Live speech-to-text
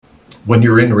When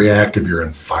you're in reactive, you're in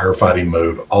firefighting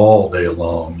mode all day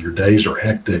long. Your days are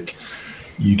hectic.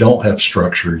 You don't have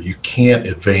structure. You can't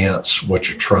advance what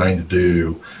you're trying to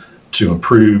do to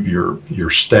improve your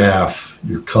staff,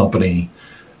 your company,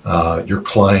 your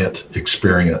client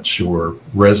experience, your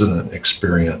resident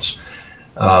experience.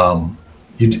 You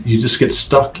just get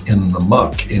stuck in the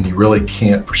muck, and you really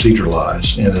can't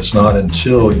proceduralize. And it's not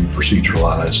until you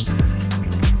proceduralize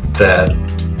that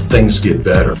things get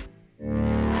better.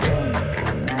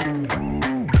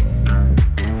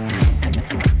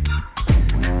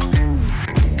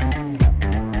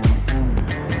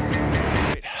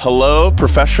 Hello,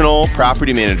 professional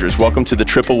property managers. Welcome to the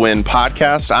Triple Win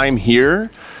podcast. I'm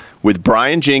here with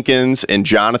Brian Jenkins and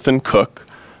Jonathan Cook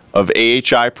of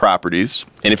AHI Properties.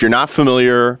 And if you're not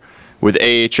familiar with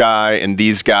AHI and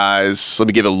these guys, let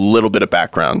me give a little bit of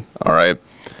background, all right?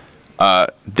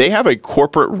 They have a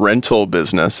corporate rental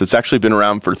business that's actually been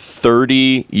around for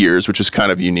 30 years, which is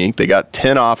kind of unique. They got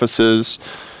 10 offices,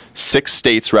 6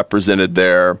 states represented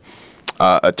there.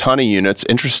 A ton of units,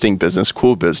 interesting business,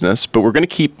 cool business, but we're going to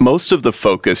keep most of the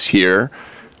focus here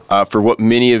for what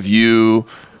many of you,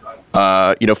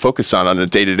 focus on a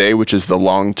day-to-day, which is the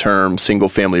long-term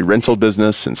single-family rental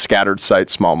business and scattered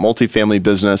site small multifamily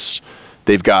business.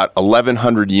 They've got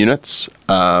 1,100 units.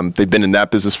 They've been in that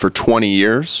business for 20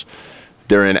 years.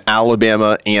 They're in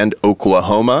Alabama and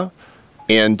Oklahoma.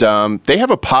 And they have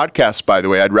a podcast, by the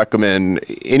way. I'd recommend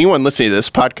anyone listening to this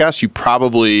podcast, you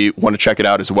probably want to check it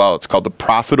out as well. It's called The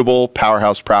Profitable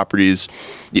Powerhouse Properties.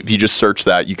 If you just search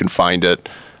that, you can find it.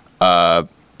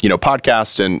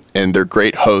 Podcast, and they're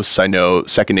great hosts. I know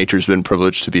Second Nature's been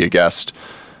privileged to be a guest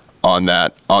on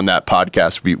that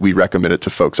podcast. We recommend it to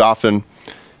folks often.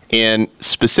 And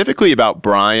specifically about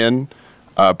Brian,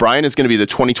 Brian is going to be the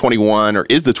 2021, or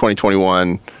is the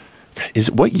 2021.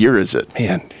 What year is it,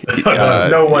 man?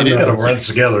 No one runs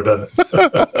together, doesn't it?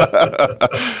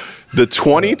 The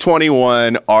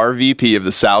 2021 RVP of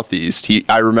the Southeast.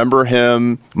 I remember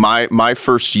him. My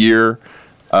first year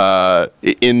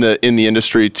in the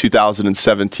industry,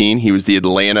 2017. He was the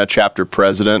Atlanta chapter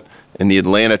president, and the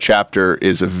Atlanta chapter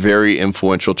is a very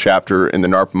influential chapter in the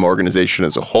NARPM organization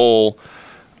as a whole.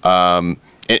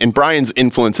 And Brian's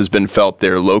influence has been felt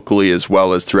there locally as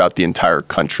well as throughout the entire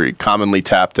country, commonly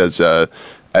tapped as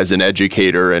an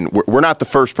educator. And we're not the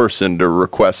first person to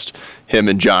request him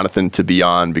and Jonathan to be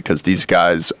on, because these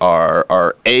guys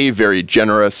are very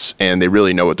generous and they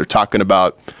really know what they're talking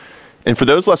about. And for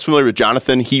those less familiar with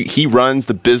Jonathan, he runs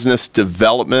the business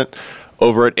development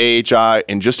over at AHI,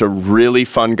 and just a really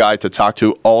fun guy to talk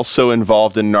to, also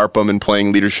involved in NARPM and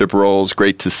playing leadership roles.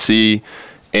 Great to see.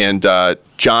 And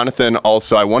Jonathan,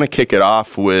 also, I want to kick it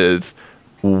off with,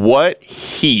 what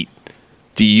heat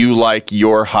do you like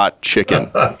your hot chicken?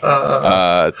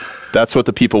 That's what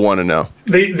the people want to know.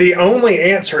 The only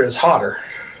answer is hotter.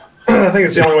 I think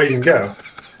it's the only way you can go.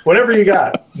 Whatever you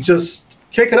got, just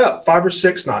kick it up 5 or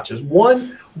 6 notches.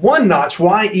 One notch,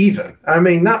 why even? I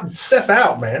mean, not step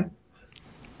out, man.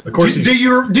 Of course. Do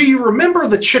you remember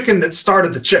the chicken that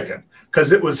started the chicken?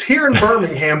 Because it was here in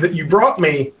Birmingham that you brought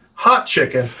me hot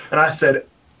chicken, and I said,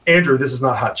 Andrew, this is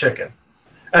not hot chicken.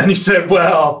 And you said,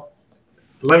 well,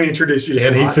 let me introduce you to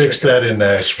some hot chicken. And he fixed that in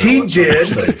Nashville. He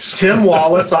did. Tim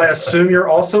Wallace, I assume you're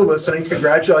also listening.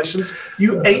 Congratulations.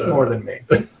 You ate more than me.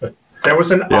 There was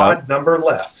an odd number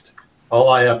left. All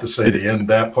I have to say to end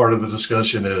that part of the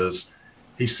discussion is,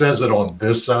 he says it on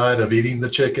this side of eating the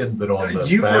chicken, but on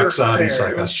the back side, he's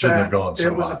like, I shouldn't have gone so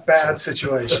hot. It was a bad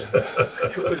situation.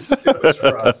 It was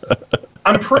rough.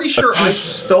 I'm pretty sure I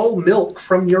stole milk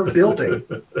from your building.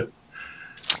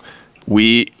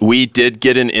 We did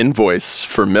get an invoice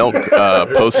for milk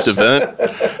post-event,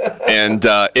 and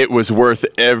it was worth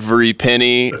every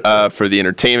penny for the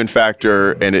entertainment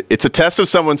factor. And it's a test of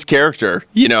someone's character,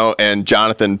 and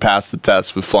Jonathan passed the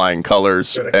test with flying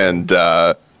colors. And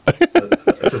I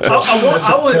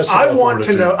want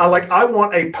to know, I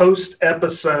want a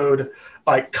post-episode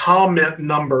comment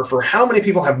number for how many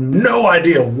people have no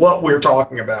idea what we're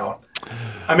talking about.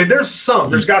 I mean, there's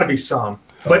got to be some.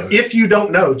 But if you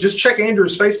don't know, just check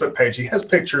Andrew's Facebook page. He has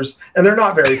pictures, and they're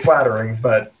not very flattering,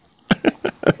 but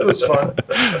it was fun.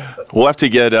 We'll have to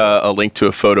get a link to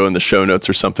a photo in the show notes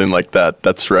or something like that.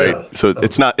 That's right. Yeah. So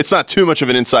it's not too much of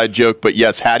an inside joke, but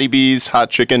yes, Hattie B's Hot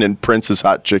Chicken and Prince's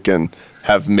Hot Chicken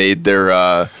have made their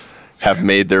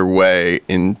way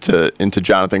into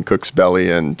Jonathan Cook's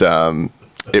belly, and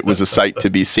it was a sight to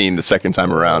be seen the second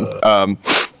time around.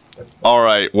 All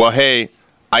right. Well, hey,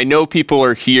 I know people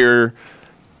are here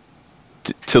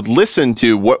to listen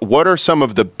to what are some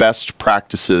of the best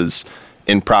practices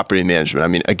in property management. I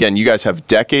mean, again, you guys have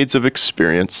decades of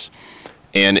experience,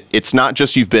 And it's not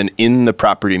just you've been in the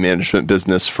property management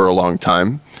business for a long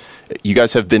time. You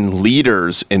guys have been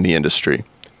leaders in the industry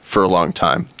for a long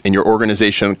time. And your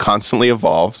organization constantly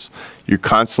evolves. You're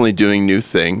constantly doing new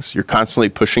things. You're constantly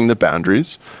pushing the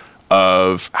boundaries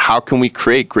of how can we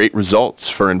create great results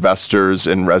for investors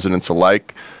and residents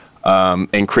alike,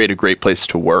 and create a great place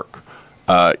to work,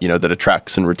 that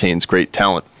attracts and retains great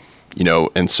talent.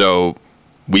 And so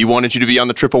we wanted you to be on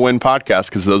the Triple Win podcast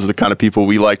because those are the kind of people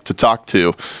we like to talk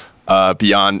to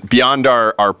beyond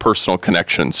our personal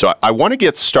connection. So I want to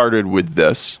get started with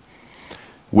this,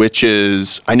 which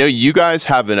is, I know you guys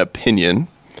have an opinion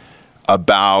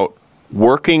about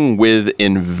working with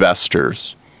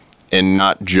investors and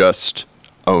not just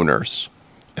owners.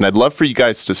 And I'd love for you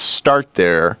guys to start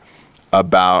there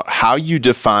about how you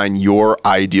define your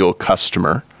ideal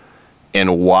customer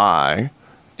and why,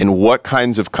 and what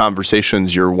kinds of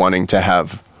conversations you're wanting to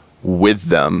have with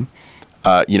them,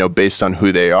 based on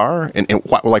who they are, and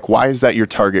why is that your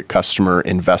target customer,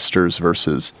 investors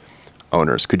versus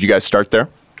owners? Could you guys start there?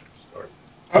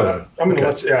 I'm going to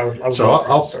let you.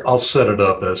 I'll set it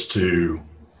up as to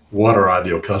what our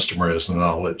ideal customer is, and then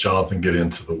I'll let Jonathan get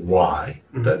into the why.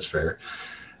 Mm-hmm. That's fair.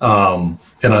 And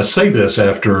I say this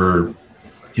after,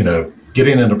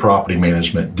 getting into property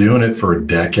management, doing it for a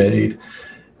decade.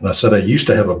 And I said I used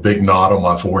to have a big knot on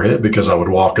my forehead because I would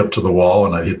walk up to the wall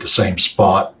and I'd hit the same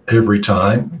spot every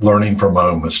time, learning from my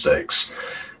own mistakes.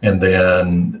 And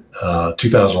then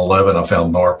 2011, I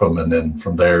found NARPM, and then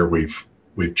from there we've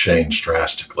changed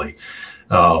drastically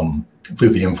through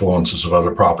the influences of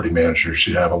other property managers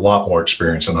who have a lot more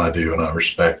experience than I do, and I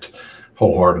respect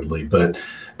wholeheartedly. But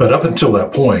up until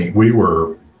that point, we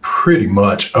were pretty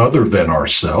much, other than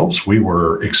ourselves, we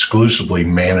were exclusively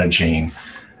managing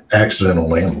accidental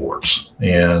landlords.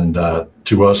 And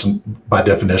to us, by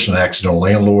definition, an accidental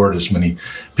landlord, as many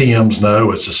PMs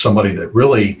know, is just somebody that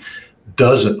really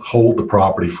doesn't hold the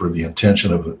property for the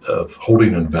intention of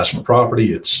holding an investment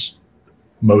property. It's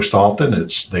most often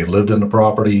they lived in the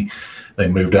property, they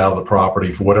moved out of the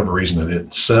property for whatever reason. They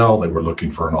didn't sell. They were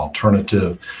looking for an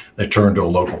alternative. They turned to a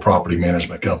local property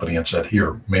management company and said,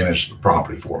 "Here, manage the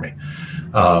property for me."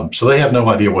 So they have no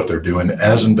idea what they're doing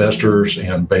as investors.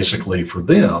 And basically for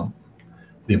them,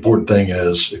 the important thing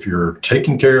is if you're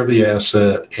taking care of the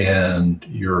asset and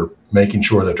you're making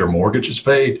sure that their mortgage is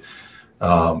paid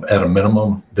at a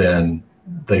minimum, then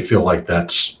they feel like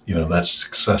that's a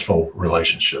successful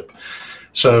relationship.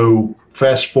 So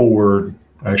fast forward,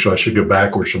 actually I should go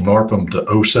backwards from NARPM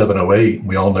to 07, 08.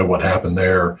 We all know what happened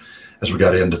there as we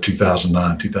got into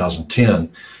 2009, 2010.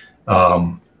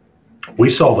 We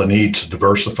saw the need to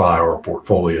diversify our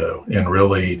portfolio and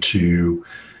really to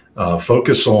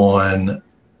focus on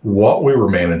what we were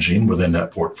managing within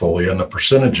that portfolio and the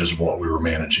percentages of what we were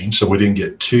managing. So we didn't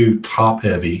get too top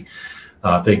heavy.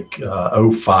 I think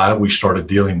 05, we started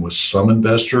dealing with some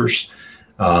investors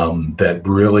that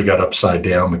really got upside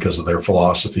down because of their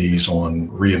philosophies on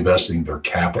reinvesting their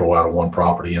capital out of one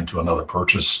property into another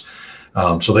purchase.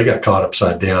 So they got caught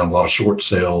upside down, a lot of short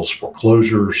sales,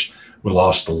 foreclosures. We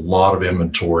lost a lot of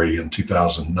inventory in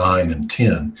 2009 and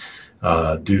 10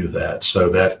 due to that. So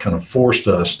that kind of forced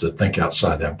us to think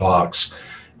outside that box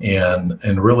and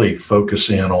really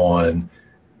focus in on,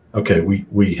 okay,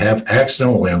 we have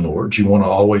accidental landlords. You want to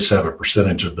always have a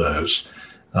percentage of those,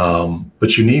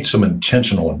 but you need some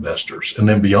intentional investors. And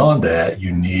then beyond that,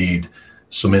 you need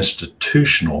some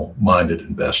institutional minded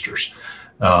investors.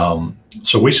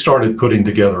 So we started putting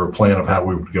together a plan of how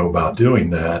we would go about doing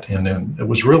that. And then it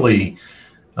was really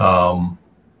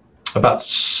about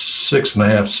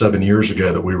 6.5, 7 years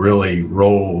ago that we really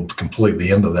rolled completely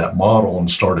into that model and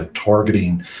started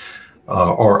targeting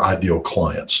our ideal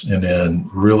clients and then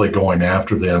really going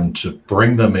after them to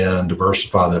bring them in,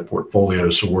 diversify that portfolio.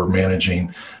 So we're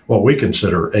managing what we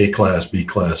consider A class, B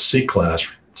class, C class,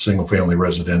 single family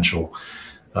residential,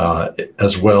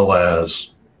 as well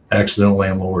as accidental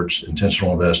landlords,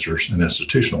 intentional investors, and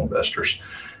institutional investors.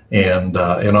 And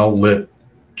I'll let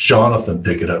Jonathan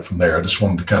pick it up from there. I just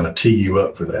wanted to kind of tee you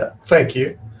up for that. Thank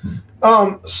you.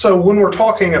 So when we're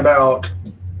talking about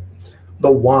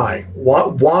the why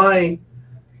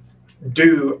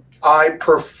do I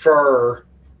prefer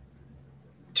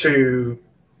to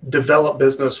develop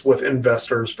business with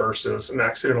investors versus an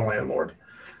accidental landlord?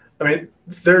 I mean,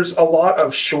 there's a lot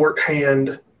of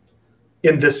shorthand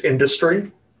in this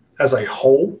industry as a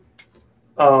whole,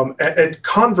 and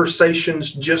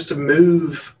conversations just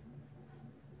move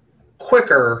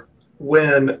quicker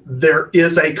when there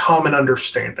is a common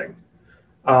understanding.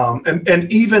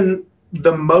 And even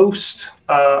the most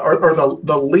or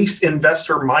the least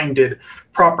investor-minded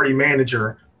property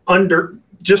manager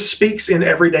just speaks in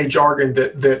everyday jargon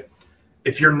that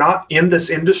if you're not in this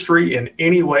industry in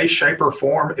any way, shape, or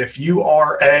form, if you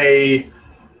are I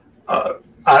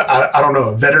don't know,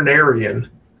 a veterinarian,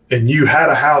 and you had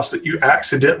a house that you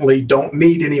accidentally don't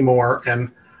need anymore,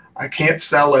 and I can't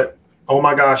sell it. Oh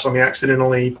my gosh, let me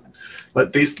accidentally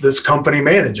let this company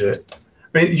manage it.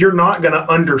 I mean, you're not going to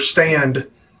understand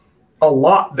a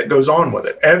lot that goes on with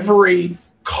it. Every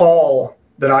call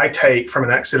that I take from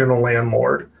an accidental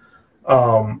landlord,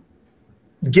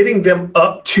 getting them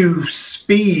up to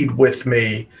speed with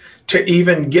me to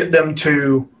even get them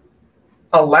to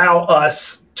allow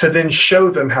us to then show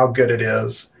them how good it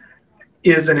is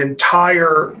an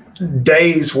entire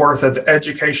day's worth of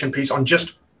education piece on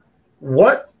just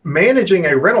what managing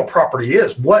a rental property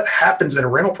is, what happens in a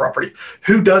rental property,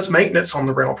 who does maintenance on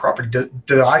the rental property.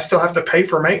 Do I still have to pay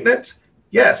for maintenance?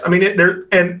 Yes. I mean,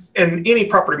 and any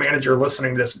property manager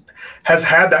listening to this has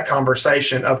had that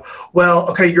conversation of, well,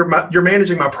 okay, you're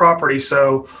managing my property.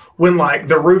 So when like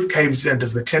the roof caves in,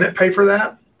 does the tenant pay for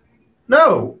that?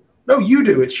 No, you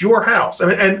do. It's your house. I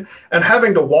mean, and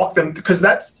having to walk them, because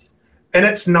and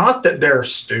it's not that they're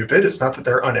stupid. It's not that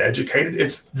they're uneducated.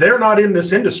 They're not in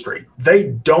this industry. They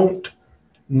don't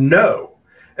know.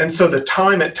 And so the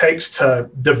time it takes to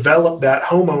develop that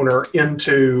homeowner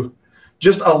into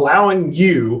just allowing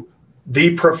you,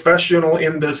 the professional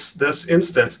in this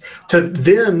instance, to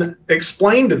then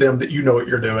explain to them that you know what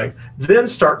you're doing, then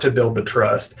start to build the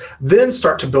trust, then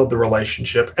start to build the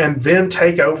relationship, and then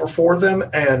take over for them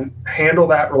and handle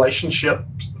that relationship,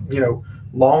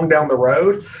 long down the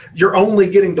road. You're only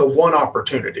getting the one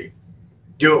opportunity.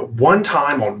 Do it one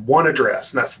time on one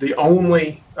address, and that's the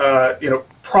only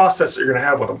process that you're going to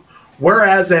have with them.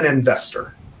 Whereas an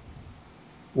investor,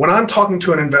 when I'm talking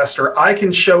to an investor, I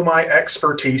can show my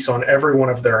expertise on every one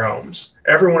of their homes,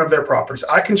 every one of their properties.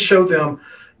 I can show them,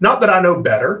 not that I know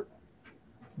better,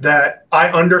 that I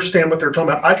understand what they're talking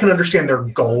about. I can understand their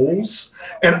goals,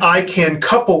 and I can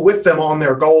couple with them on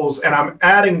their goals, and I'm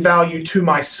adding value to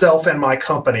myself and my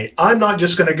company. I'm not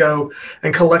just going to go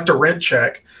and collect a rent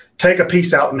check, take a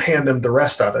piece out, and hand them the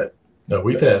rest of it. No,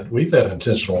 we've had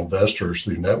intentional investors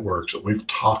through networks that we've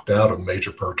talked out of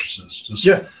major purchases.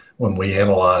 When we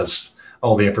analyzed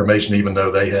all the information, even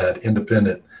though they had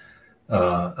independent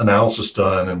analysis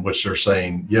done in which they're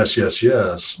saying yes,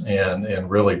 and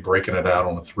really breaking it out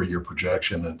on a 3-year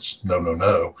projection, it's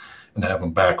no, and have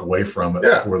them back away from it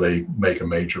before they make a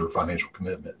major financial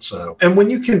commitment. So, and when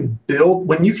you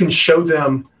can show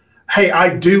them, hey,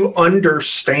 I do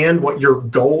understand what your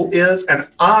goal is, and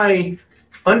I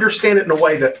understand it in a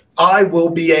way that I will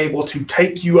be able to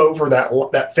take you over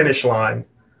that finish line.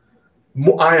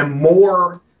 I am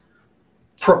more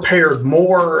prepared,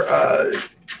 more,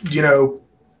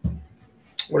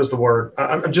 what is the word?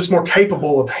 I'm just more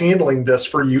capable of handling this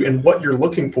for you and what you're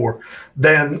looking for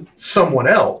than someone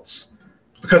else,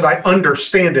 because I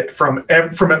understand it from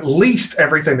at least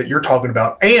everything that you're talking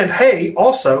about. And hey,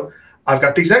 also, I've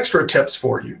got these extra tips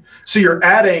for you. So you're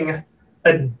adding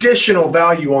additional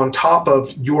value on top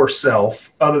of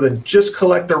yourself, other than just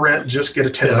collect the rent, just get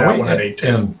a tenant out when I need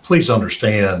to. And please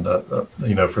understand,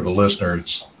 for the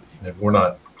listeners, we're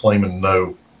not claiming to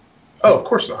know. Oh, of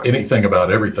course not. Anything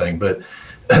about everything, but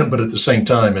at the same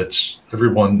time,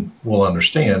 everyone will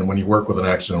understand when you work with an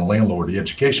accidental landlord, the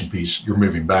education piece, you're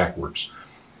moving backwards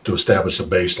to establish a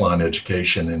baseline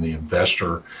education in the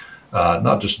investor.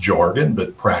 Not just jargon,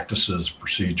 but practices,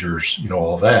 procedures,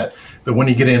 all that. But when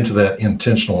you get into that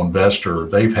intentional investor,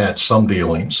 they've had some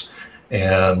dealings,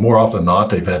 and more often than not,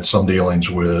 they've had some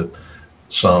dealings with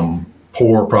some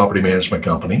poor property management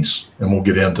companies, and we'll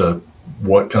get into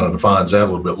what kind of defines that a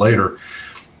little bit later.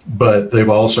 But they've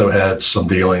also had some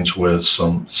dealings with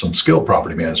some skilled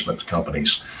property management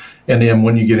companies. And then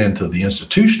when you get into the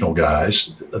institutional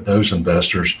guys, those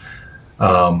investors,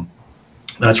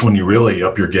 that's when you really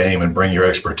up your game and bring your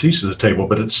expertise to the table.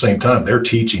 But at the same time, they're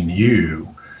teaching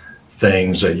you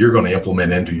things that you're going to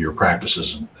implement into your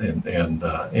practices and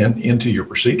into your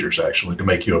procedures, actually, to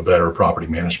make you a better property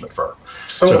management firm.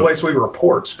 Some of the ways we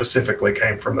report specifically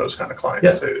came from those kind of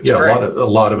clients too. It's great. A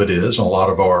lot of it is, and a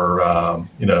lot of our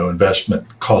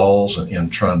investment calls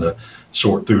and trying to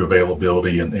sort through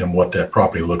availability and what that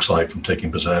property looks like from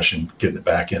taking possession, getting it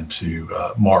back into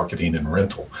marketing and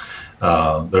rental.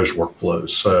 Those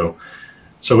workflows.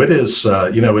 So it is,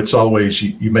 it's always,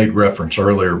 you made reference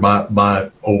earlier,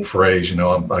 my old phrase,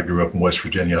 I grew up in West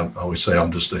Virginia. I always say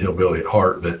I'm just a hillbilly at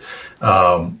heart, but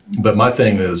my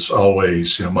thing is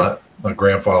always, my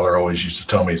grandfather always used to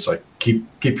tell me, it's like, keep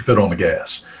your foot on the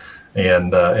gas.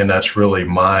 And that's really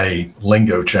my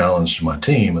lingo challenge to my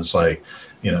team. It's like,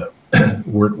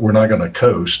 we're not going to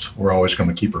coast. We're always going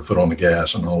to keep our foot on the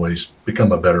gas and always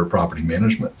become a better property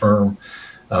management firm,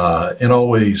 and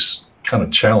always kind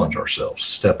of challenge ourselves,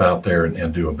 step out there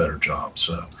and do a better job.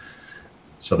 So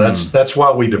that's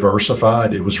why we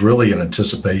diversified. It was really in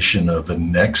anticipation of the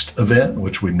next event,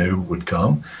 which we knew would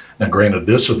come. Now, granted,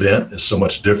 this event is so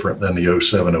much different than the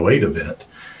 07-08 event.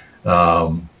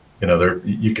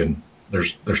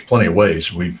 There's plenty of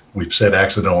ways. We've said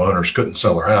accidental owners couldn't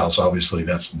sell their house. Obviously,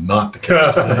 that's not the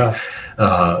case today.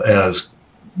 As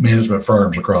management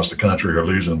firms across the country are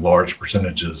losing large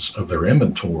percentages of their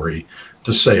inventory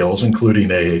to sales,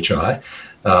 including AHI.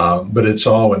 But it's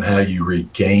all in how you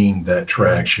regain that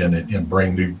traction and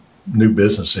bring new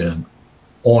business in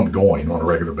ongoing on a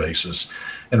regular basis.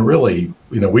 And really,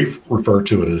 we've referred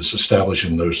to it as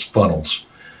establishing those funnels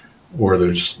where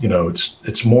there's,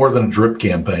 it's more than a drip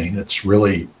campaign. It's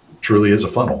really, truly is a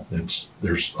funnel.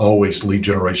 There's always lead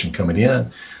generation coming in.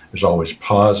 There's always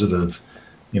positive,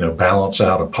 balance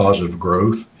out of positive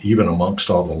growth, even amongst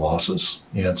all the losses.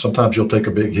 And sometimes you'll take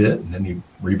a big hit and then you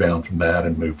rebound from that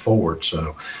and move forward.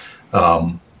 So,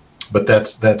 but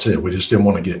that's it. We just didn't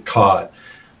want to get caught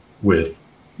with,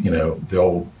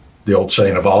 the old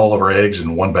saying of all of our eggs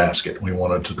in one basket. We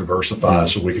wanted to diversify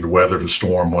so we could weather the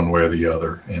storm one way or the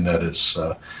other. And that is,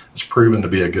 it's proven to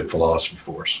be a good philosophy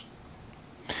for us.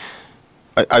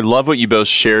 I love what you both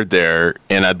shared there.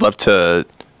 And I'd love to,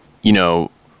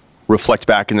 reflect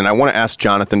back. And then I want to ask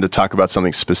Jonathan to talk about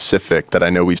something specific that I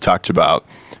know we've talked about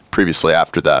previously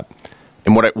after that.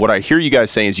 And what I hear you guys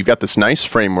saying is you've got this nice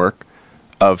framework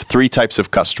of three types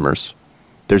of customers.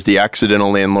 There's the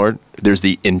accidental landlord, there's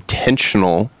the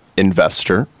intentional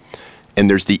investor, and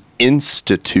there's the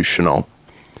institutional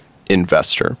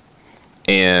investor.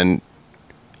 And,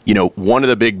 one of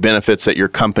the big benefits that your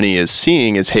company is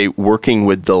seeing is, hey, working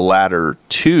with the latter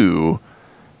two,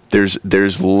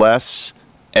 there's less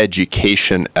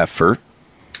education effort,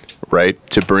 right,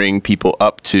 to bring people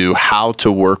up to how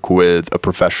to work with a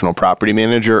professional property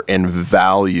manager and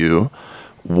value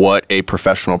what a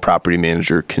professional property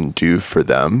manager can do for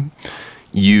them.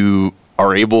 You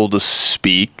are able to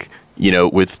speak,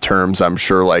 with terms, I'm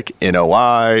sure, like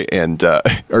NOI and,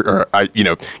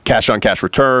 cash on cash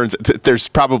returns. There's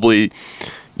probably,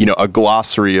 a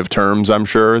glossary of terms, I'm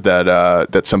sure,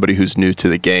 that somebody who's new to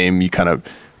the game, you kind of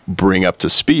bring up to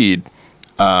speed.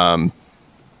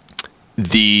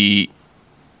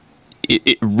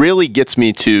 It really gets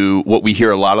me to what we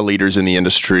hear a lot of leaders in the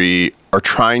industry are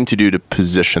trying to do to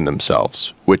position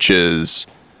themselves, which is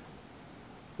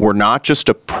we're not just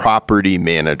a property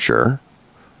manager,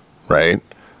 right?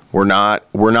 We're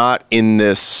not in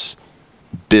this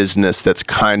business that's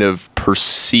kind of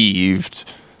perceived,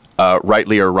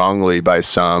 rightly or wrongly by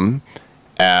some,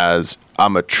 as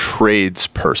I'm a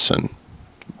tradesperson,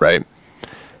 right?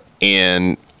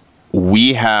 And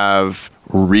we have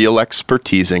real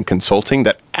expertise in consulting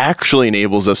that actually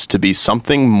enables us to be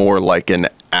something more like an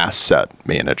asset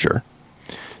manager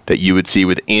that you would see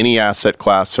with any asset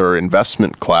class or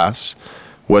investment class,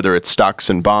 whether it's stocks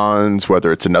and bonds,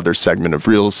 whether it's another segment of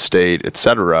real estate, et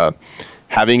cetera.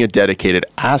 Having a dedicated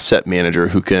asset manager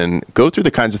who can go through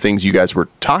the kinds of things you guys were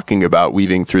talking about,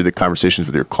 weaving through the conversations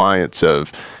with your clients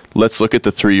of, let's look at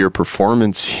the 3-year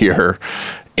performance here.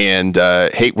 And,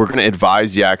 hey, we're going to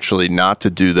advise you actually not to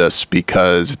do this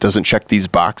because it doesn't check these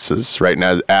boxes, right?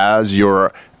 Now, as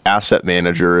your asset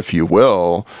manager, if you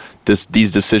will,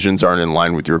 these decisions aren't in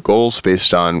line with your goals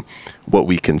based on what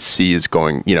we can see is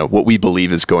going, what we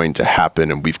believe is going to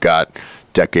happen. And we've got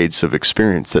decades of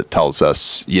experience that tells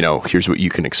us, here's what you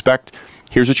can expect.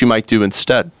 Here's what you might do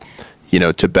instead,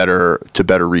 to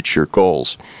better reach your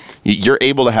goals. You're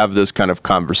able to have those kind of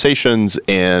conversations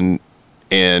and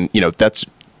that's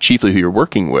chiefly who you're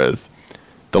working with.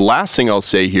 The last thing I'll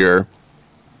say here,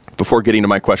 before getting to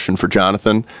my question for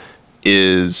Jonathan,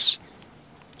 is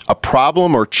a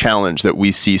problem or challenge that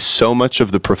we see so much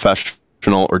of the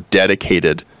professional or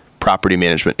dedicated property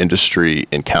management industry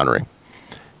encountering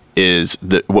is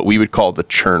what we would call the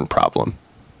churn problem.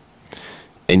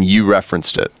 And you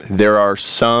referenced it. There are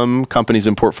some companies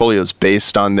and portfolios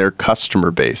based on their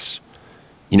customer base,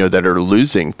 that are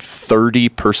losing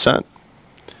 30%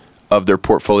 of their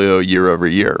portfolio year over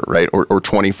year, right? Or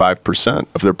 25%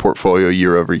 of their portfolio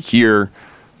year over year.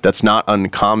 That's not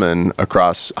uncommon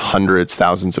across hundreds,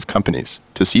 thousands of companies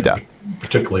to see that.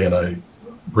 Particularly in a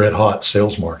red hot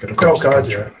sales market across the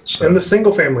country. Yeah. So. In the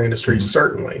single family industry,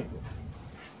 certainly.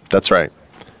 That's right.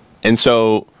 And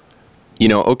so,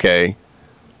 okay,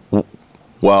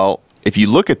 well, if you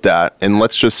look at that, and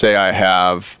let's just say I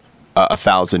have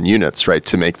 1,000 units, right,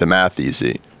 to make the math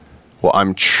easy. Well,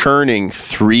 I'm churning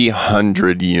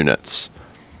 300 units.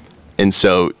 And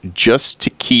so just to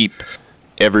keep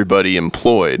everybody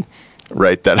employed,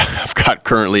 right, that I've got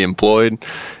currently employed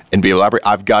and be able to operate,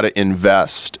 I've got to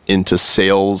invest into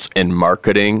sales and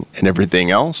marketing and everything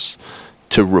else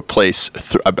to replace.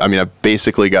 I've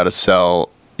basically got to sell,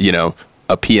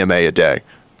 a PMA a day,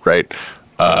 right?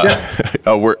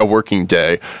 A working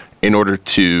day in order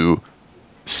to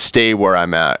stay where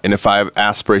I'm at. And if I have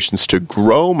aspirations to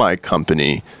grow my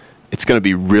company, it's going to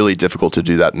be really difficult to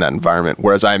do that in that environment.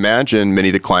 Whereas I imagine many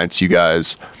of the clients you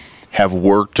guys have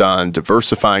worked on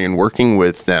diversifying and working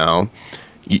with now,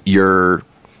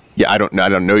 I don't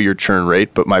know your churn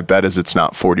rate, but my bet is it's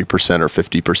not 40% or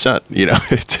 50%.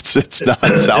 It's not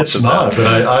south It's of not, that.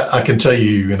 but I can tell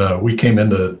you, we came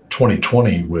into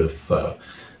 2020 with,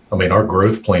 our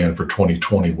growth plan for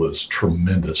 2020 was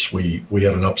tremendous. We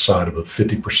had an upside of a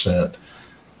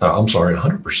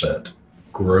 100%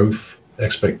 growth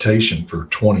expectation for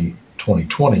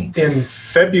 2020. In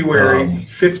February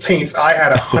 15th, I had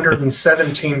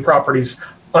 117 properties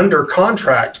under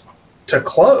contract to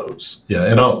close. Yeah,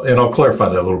 and I'll clarify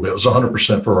that a little bit. It was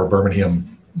 100% for our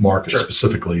Birmingham market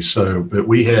specifically. So, but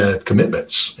we had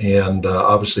commitments, and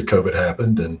obviously COVID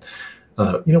happened, and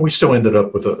we still ended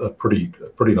up with a pretty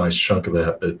nice chunk of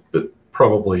that, but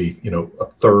probably a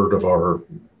third of our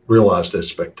realized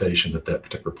expectation at that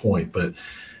particular point. But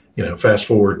fast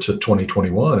forward to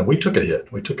 2021, and we took a hit.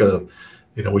 We took a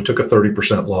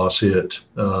 30% loss hit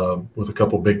with a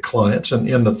couple big clients,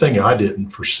 and the thing I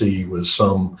didn't foresee was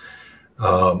some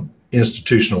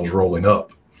institutionals rolling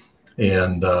up,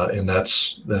 and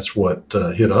that's what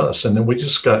hit us. And then we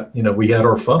just got, we had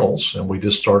our funnels, and we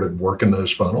just started working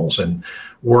those funnels and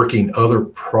working other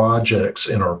projects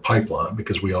in our pipeline,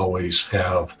 because we always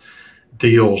have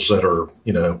deals that are,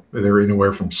 they're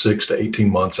anywhere from 6 to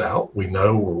 18 months out. We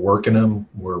know we're working them,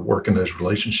 we're working those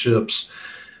relationships,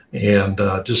 and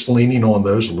just leaning on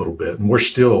those a little bit. And we're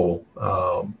still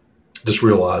just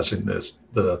realizing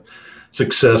the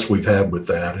success we've had with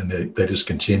that, and they just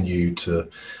continue to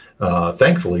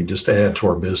thankfully just add to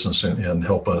our business and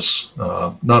help us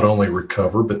not only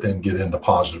recover, but then get into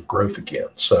positive growth again.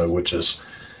 So, which is,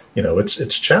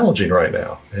 it's challenging right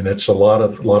now, and it's a lot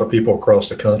of people across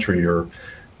the country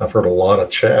I've heard a lot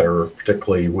of chatter,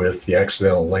 particularly with the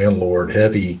accidental landlord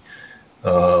heavy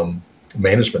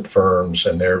management firms,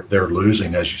 and they're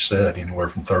losing, as you said, anywhere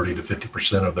from 30 to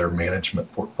 50% of their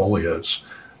management portfolios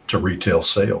to retail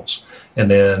sales. And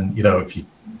then,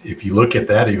 if you look at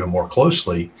that even more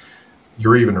closely,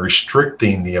 you're even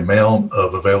restricting the amount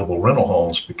of available rental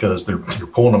homes, because you're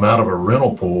pulling them out of a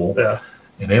rental pool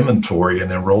and inventory,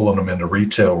 and then rolling them into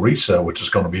retail resale, which is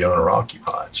going to be owner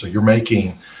occupied. So you're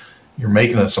making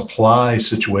a supply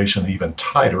situation even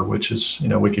tighter, which is,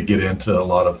 we could get into a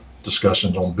lot of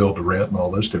discussions on build to rent and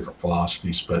all those different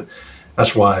philosophies, but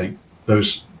that's why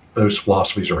those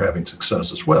philosophies are having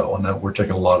success as well. And now we're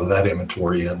taking a lot of that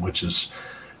inventory in, which is,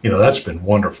 that's been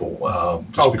wonderful,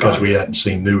 because we hadn't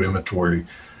seen new inventory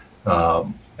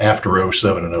after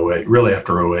 07 and 08. Really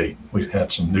after 08, we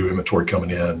had some new inventory coming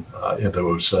in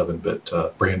into 07,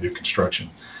 but brand new construction.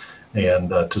 And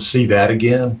to see that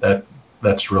again,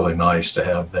 that's really nice to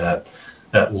have that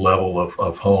level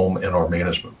of home in our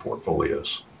management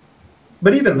portfolios.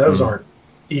 But even those aren't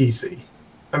easy.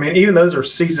 Even those are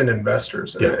seasoned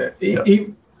investors. Yeah.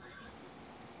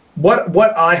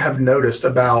 What I have noticed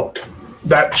about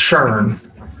that churn,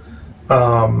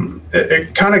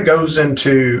 it kind of goes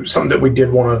into something that we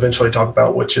did want to eventually talk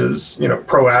about, which is,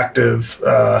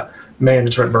 proactive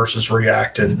management versus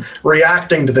reactive.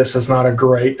 Reacting to this is not a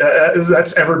great,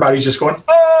 that's everybody's just going,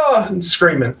 and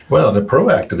screaming. Well, the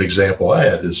proactive example I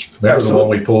had is, remember the one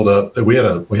we pulled up, we had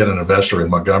an investor in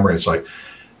Montgomery. It's like,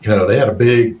 they had a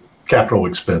big capital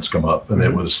expense come up, and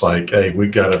it was like, hey, we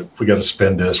got to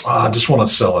spend this. I just want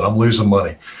to sell it. I'm losing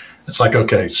money. It's like,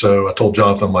 okay. So I told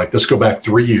Jonathan, I'm like, let's go back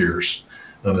 3 years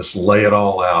and let's lay it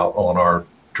all out on our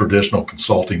traditional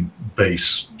consulting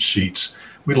base sheets.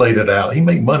 We laid it out. He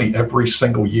made money every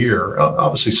single year.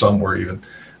 Obviously, some were even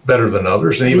better than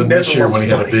others. And even this year, when he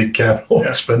had a big capital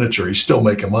expenditure, he's still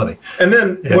making money. And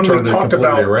then when we talked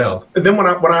about, around. then when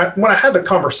I had the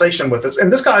conversation with this,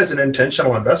 and this guy is an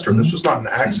intentional investor. This was not an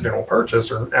accidental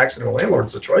purchase or an accidental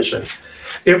landlord situation.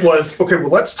 It was, okay, well,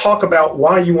 let's talk about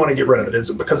why you want to get rid of it. Is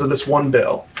it because of this one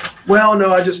bill? Well,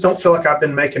 no, I just don't feel like I've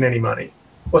been making any money.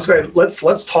 Well, okay,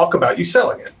 let's talk about you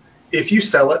selling it. If you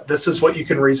sell it, this is what you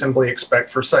can reasonably expect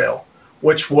for sale,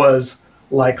 which was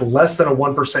like less than a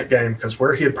 1% gain, because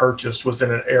where he had purchased was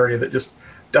in an area that just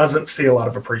doesn't see a lot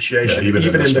of appreciation, even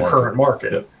in the current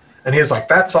market. Yep. And he was like,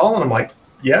 that's all? And I'm like,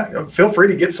 yeah, feel free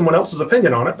to get someone else's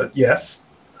opinion on it, but yes.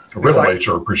 Rental rates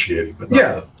are appreciating, but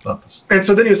not this. And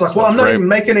so then he was like, well, I'm not Right. even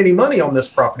making any money on this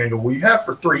property. I go, well, you have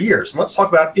for 3 years. And let's talk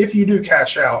about if you do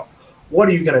cash out, what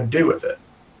are you going to do with it?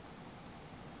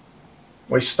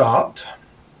 We stopped.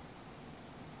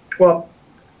 Well,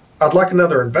 I'd like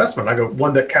another investment. I go,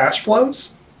 one that cash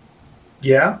flows?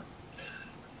 Yeah.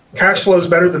 Cash flows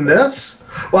better than this?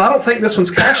 Well, I don't think this one's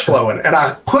cash flowing. And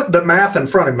I put the math in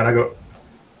front of him and I go,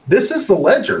 this is the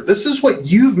ledger. This is what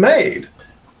you've made.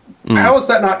 How is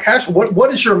that not cash?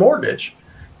 What is your mortgage?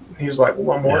 He was like,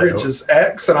 well, my mortgage is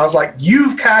X. And I was like,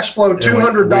 you've cash flowed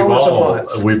 $200 a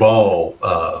month. We've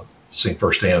all seen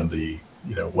firsthand the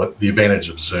advantage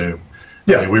of Zoom.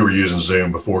 Yeah. I mean, we were using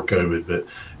Zoom before COVID, but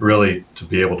really to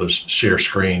be able to share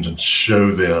screens and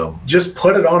show them. Just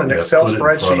put it on an Excel put it in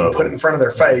spreadsheet front and of put it them. in front of their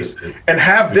face It- and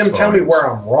have them it's tell me volumes. where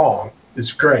I'm wrong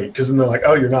is great. Because then they're like,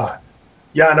 oh, you're not.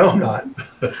 Yeah, I know I'm not.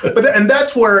 And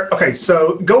that's where, okay,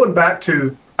 so going back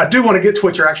to, I do want to get to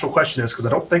what your actual question is because I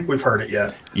don't think we've heard it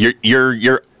yet.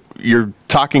 You're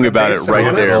talking about it based right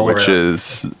on it there, all which around.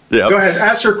 is yeah. Go ahead,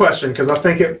 ask your question because I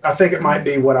think it might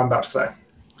be what I'm about to say.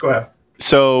 Go ahead.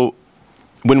 So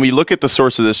when we look at the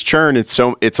source of this churn, it's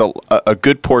a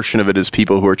good portion of it is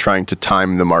people who are trying to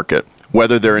time the market,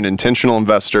 whether they're an intentional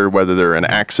investor, whether they're an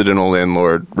accidental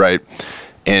landlord, right?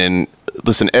 And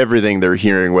listen, everything they're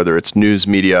hearing, whether it's news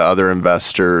media, other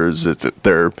investors, it's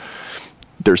their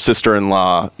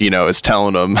sister-in-law, is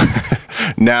telling them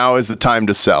now is the time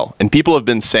to sell. And people have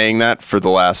been saying that for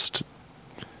the last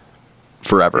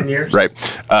forever, 10 years. right?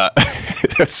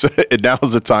 Now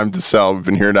is the time to sell. We've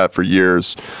been hearing that for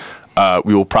years.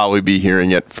 We will probably be hearing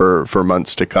it for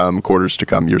months to come, quarters to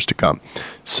come, years to come.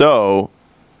 So,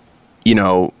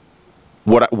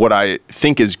 what I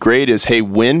think is great is, hey,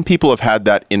 when people have had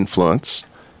that influence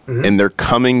and they're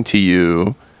coming to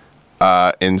you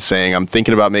and saying, I'm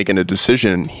thinking about making a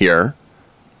decision here,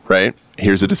 right?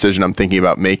 Here's a decision I'm thinking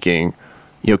about making.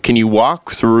 Can you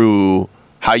walk through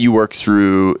how you work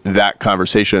through that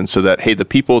conversation so that, hey, the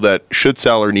people that should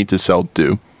sell or need to sell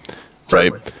do,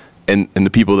 right? Certainly. And the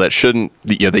people that shouldn't,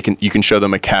 you can show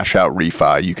them a cash out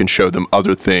refi. You can show them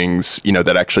other things,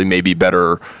 that actually may be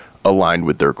better aligned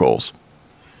with their goals.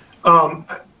 And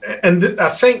I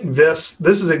think this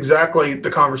is exactly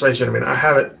the conversation. I mean, I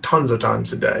have it tons of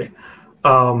times a day.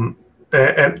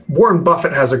 And Warren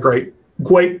Buffett has a great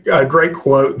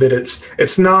quote that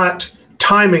it's not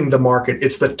timing the market,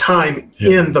 it's the time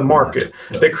in the market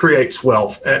that creates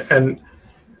wealth. And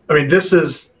I mean, this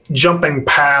is jumping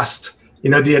past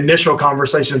the initial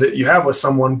conversation that you have with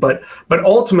someone, but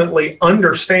ultimately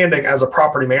understanding as a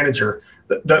property manager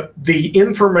the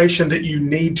information that you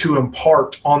need to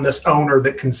impart on this owner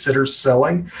that considers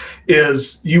selling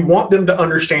is you want them to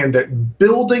understand that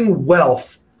building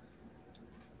wealth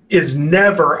is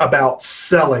never about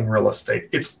selling real estate.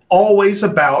 It's always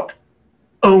about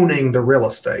owning the real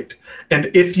estate. And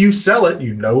if you sell it,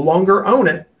 you no longer own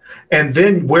it. And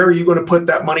then where are you going to put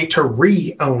that money to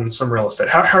re-own some real estate?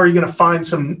 How are you going to find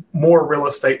some more real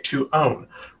estate to own?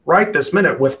 Right this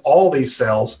minute with all these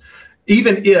sales,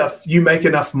 even if you make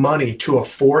enough money to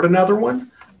afford another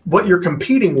one, what you're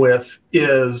competing with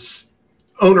is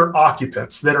owner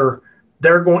occupants that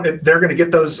they're going to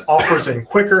get those offers in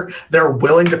quicker. They're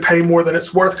willing to pay more than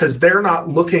it's worth because they're not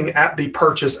looking at the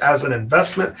purchase as an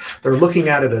investment. They're looking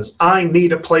at it as, I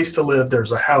need a place to live.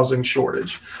 There's a housing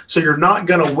shortage. So you're not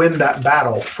going to win that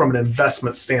battle from an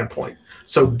investment standpoint.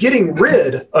 So getting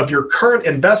rid of your current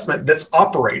investment that's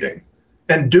operating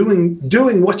and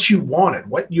doing what you wanted,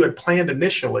 what you had planned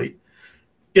initially,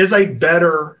 is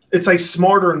it's a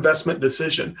smarter investment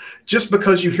decision. Just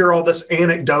because you hear all this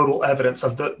anecdotal evidence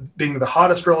of being the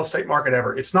hottest real estate market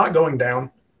ever, it's not going down.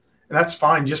 And that's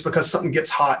fine. Just because something gets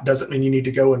hot doesn't mean you need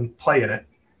to go and play in it.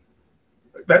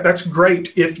 That's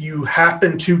great if you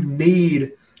happen to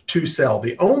need to sell.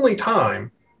 The only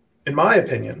time, in my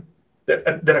opinion,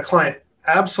 that a client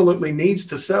absolutely needs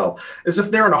to sell is if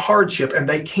they're in a hardship and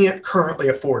they can't currently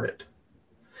afford it.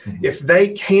 Mm-hmm. If they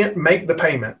can't make the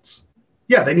payments,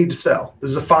 they need to sell.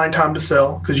 This is a fine time to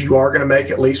sell because you are going to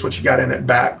make at least what you got in it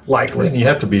back, likely. And you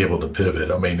have to be able to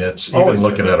pivot. I mean, it's Always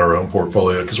even looking pivot. at our own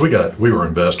portfolio because we were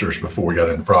investors before we got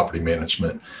into property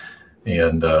management.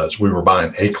 And so we were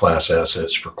buying A-class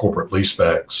assets for corporate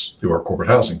leasebacks through our corporate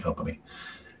housing company.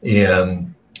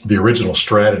 And the original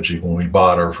strategy when we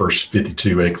bought our first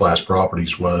 52 A-class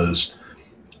properties was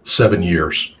 7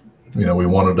 years. We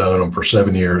wanted to own them for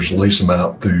 7 years, lease them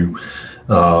out through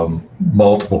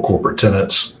multiple corporate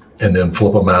tenants, and then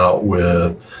flip them out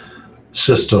with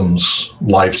systems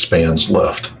lifespans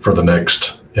left for the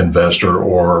next investor.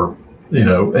 Or,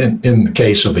 in the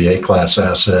case of the A-class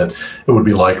asset, it would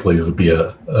be likely to be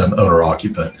an owner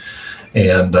occupant.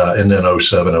 And then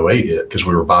 07, 08 hit because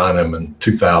we were buying them in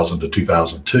 2000 to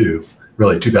 2002,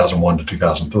 really 2001 to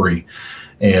 2003.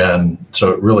 And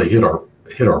so it really hit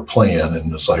our plan.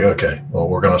 And it's like, okay, well,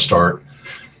 we're going to start,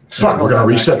 we're going to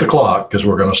reset the clock because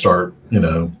we're going to start,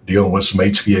 dealing with some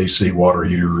HVAC water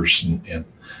heaters and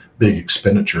big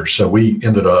expenditures. So we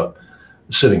ended up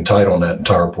sitting tight on that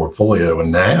entire portfolio.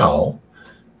 And now,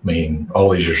 all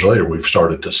these years later, we've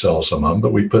started to sell some of them,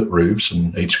 but we put roofs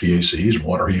and HVACs and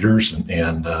water heaters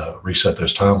and reset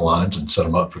those timelines and set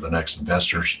them up for the next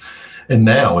investors. And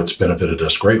now it's benefited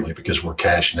us greatly because we're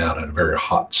cashing out in a very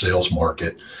hot sales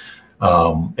market.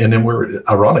 And then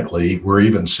we're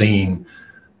even seeing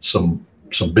some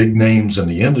big names in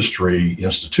the industry,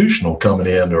 institutional, coming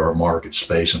into our market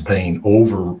space and paying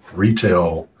over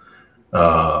retail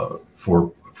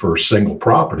for single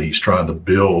properties, trying to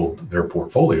build their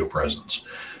portfolio presence.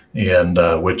 And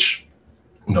which,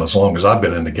 as long as I've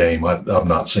been in the game, I've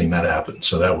not seen that happen.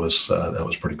 So that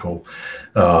was pretty cool.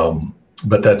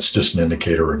 But that's just an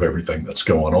indicator of everything that's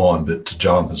going on. But to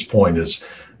Jonathan's point is,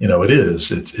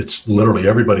 it's literally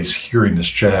everybody's hearing this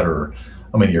chatter.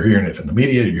 You're hearing it from the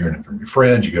media, you're hearing it from your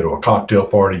friends, you go to a cocktail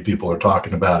party, people are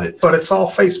talking about it. But it's all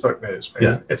Facebook news, man.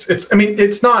 Yeah.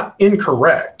 It's not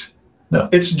incorrect. No.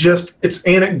 It's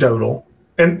anecdotal.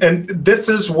 And this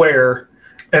is where,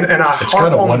 and it's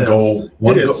kind of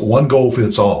one goal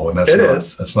fits all. And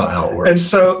that's not how it works. And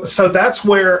so that's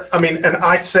where, and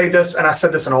I say this, and I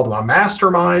said this in all of my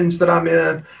masterminds that I'm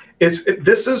in,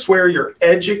 this is where your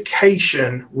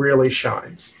education really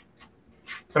shines.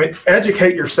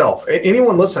 Educate yourself.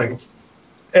 Anyone listening,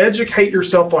 educate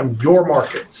yourself on your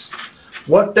markets,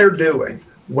 what they're doing,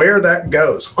 where that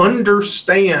goes.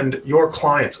 Understand your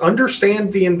clients.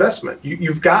 Understand the investment.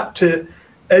 You've got to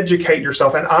educate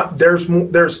yourself. And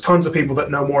there's tons of people that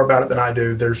know more about it than I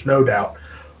do. There's no doubt.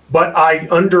 But I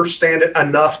understand it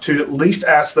enough to at least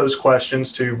ask those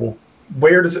questions well,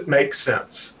 where does it make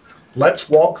sense? Let's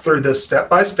walk through this step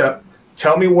by step.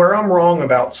 Tell me where I'm wrong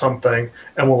about something,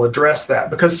 and we'll address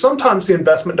that. Because sometimes the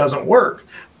investment doesn't work,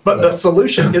 but the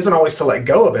solution isn't always to let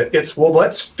go of it. It's,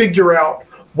 let's figure out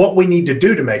what we need to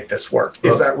do to make this work.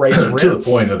 Is that raise rents? To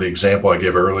the point of the example I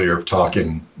gave earlier of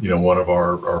talking, one of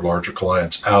our larger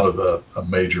clients out of a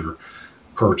major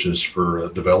purchase for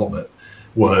development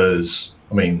was,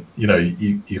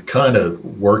 you kind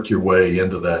of work your way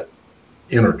into that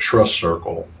inner trust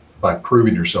circle by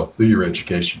proving yourself through your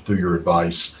education, through your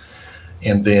advice.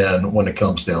 And then when it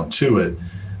comes down to it,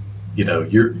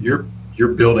 you're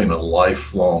building a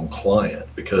lifelong client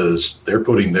because they're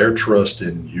putting their trust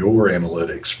in your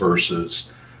analytics versus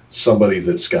somebody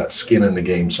that's got skin in the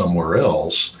game somewhere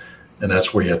else. And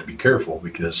that's where you have to be careful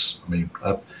because,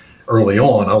 early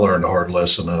on, I learned a hard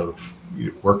lesson of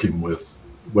working with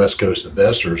West Coast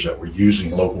investors that were using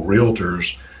local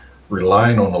realtors,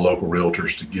 relying on the local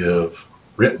realtors to give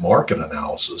rent market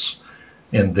analysis,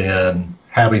 and then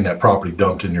having that property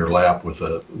dumped in your lap with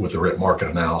a rent market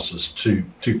analysis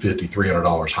 $250,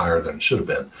 $300 higher than it should have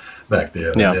been back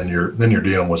then. Yeah. And then you're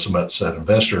dealing with some upset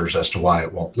investors as to why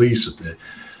it won't lease at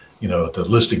the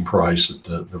listing price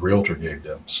that the realtor gave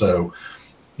them. So,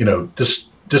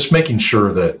 just making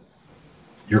sure that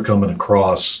you're coming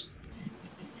across,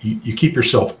 you keep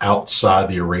yourself outside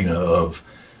the arena of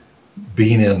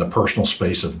being in the personal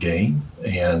space of gain.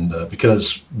 And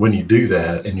because when you do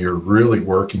that and you're really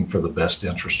working for the best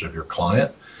interest of your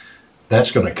client,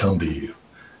 that's going to come to you.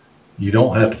 You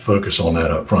don't have to focus on that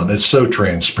up front. It's so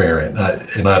transparent.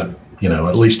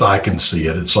 At least I can see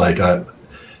it. It's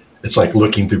like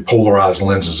looking through polarized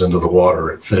lenses into the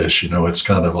water at fish. It's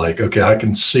kind of like, okay, I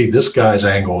can see this guy's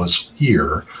angle is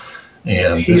here.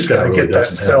 And he's going to really get that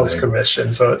sales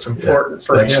commission, so it's important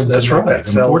for him. That's right. That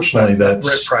sales, unfortunately, that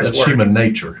that's human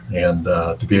nature, and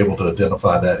to be able to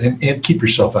identify that and keep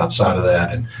yourself outside of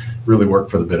that, and really work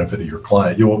for the benefit of your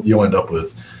client, you'll end up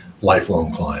with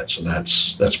lifelong clients, and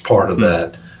that's part of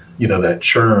that. That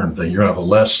churn. That you're going to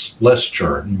have less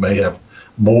churn. You may have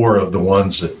more of the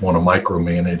ones that want to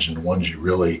micromanage, and the ones you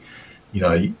really,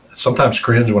 sometimes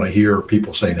cringe when I hear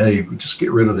people saying, hey, just get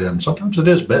rid of them. Sometimes it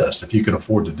is best if you can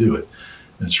afford to do it.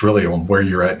 And it's really on where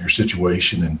you're at in your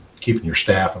situation and keeping your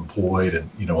staff employed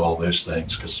and, all those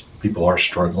things, because people are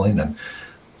struggling. And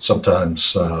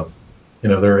sometimes,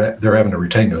 they're having to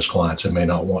retain those clients and may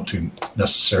not want to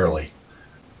necessarily.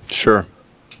 Sure.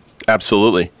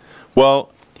 Absolutely.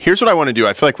 Well, here's what I want to do.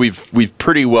 I feel like we've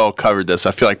pretty well covered this.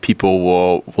 I feel like people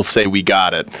will say we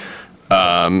got it.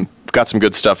 Got some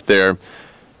good stuff there.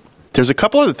 There's a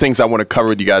couple other things I want to cover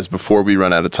with you guys before we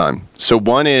run out of time. So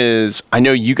one is, I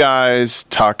know you guys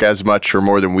talk as much or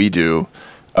more than we do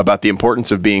about the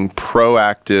importance of being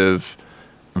proactive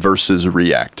versus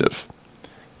reactive.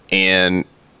 And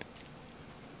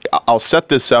I'll set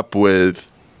this up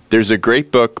with, there's a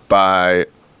great book by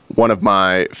one of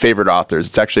my favorite authors.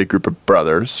 It's actually a group of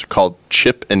brothers called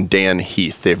Chip and Dan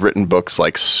Heath. They've written books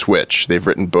like Switch. They've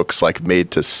written books like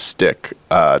Made to Stick,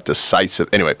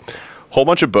 Decisive. Anyway, whole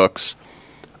bunch of books.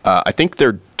 I think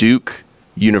they're Duke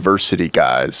University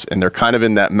guys, and they're kind of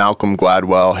in that Malcolm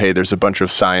Gladwell, hey, there's a bunch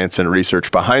of science and research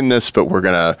behind this, but we're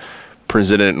going to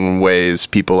present it in ways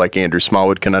people like Andrew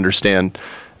Smallwood can understand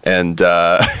and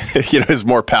is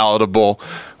more palatable.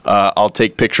 I'll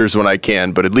take pictures when I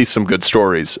can, but at least some good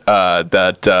stories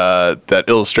that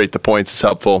illustrate the points is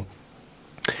helpful.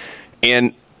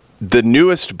 And the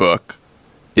newest book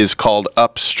is called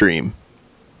Upstream.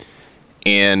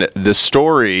 And the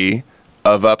story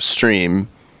of Upstream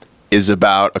is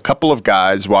about a couple of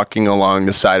guys walking along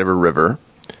the side of a river,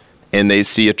 and they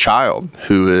see a child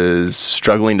who is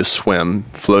struggling to swim,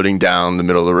 floating down the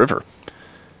middle of the river.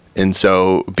 And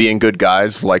so, being good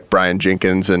guys like Brian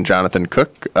Jenkins and Jonathan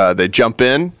Cook, they jump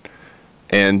in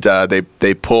and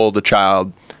they pull the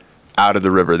child out of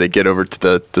the river. They get over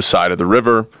to the side of the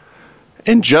river.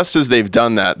 And just as they've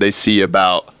done that, they see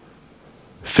about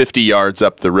 50 yards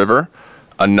up the river,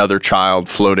 another child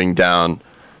floating down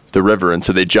the river. And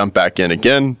so they jump back in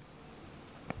again,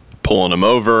 pulling him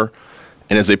over.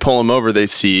 And as they pull him over, they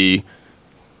see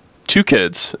two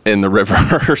kids in the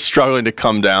river struggling to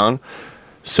come down.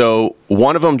 So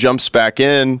one of them jumps back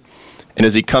in, and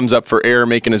as he comes up for air,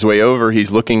 making his way over,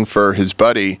 he's looking for his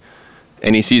buddy,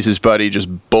 and he sees his buddy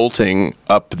just bolting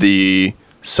up the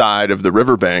side of the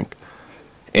riverbank.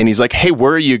 And he's like, hey,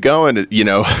 where are you going?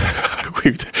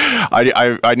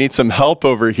 I need some help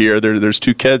over here. There's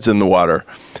two kids in the water.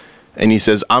 And he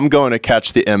says, I'm going to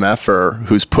catch the MFer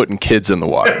who's putting kids in the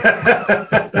water.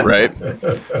 Right?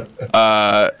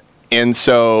 And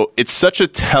so it's such a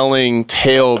telling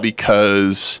tale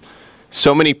because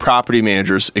so many property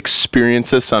managers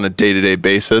experience this on a day-to-day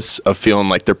basis of feeling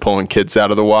like they're pulling kids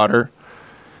out of the water.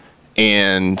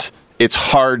 And it's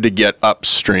hard to get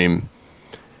upstream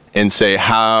and say,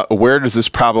 where does this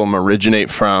problem originate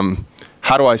from?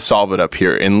 How do I solve it up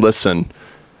here? And listen,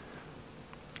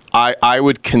 I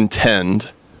would contend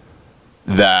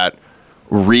that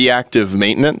reactive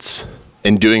maintenance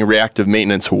and doing reactive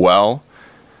maintenance well,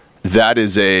 that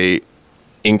is a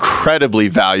incredibly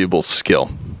valuable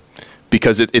skill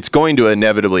because it's going to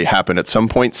inevitably happen at some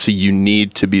point. So you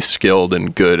need to be skilled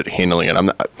and good at handling it.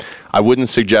 I wouldn't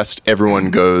suggest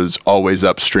everyone goes always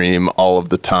upstream all of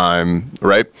the time,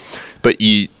 right? But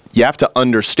you have to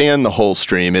understand the whole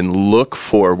stream and look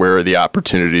for where are the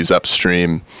opportunities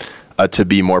upstream to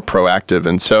be more proactive.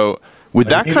 And so with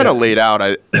that kind of laid out,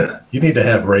 you need to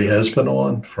have Ray Hespen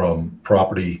on from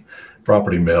Property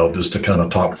Mail just to kind of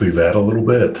talk through that a little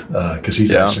bit because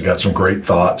he's actually got some great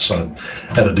thoughts. I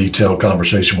had a detailed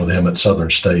conversation with him at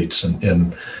Southern States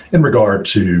and in regard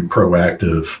to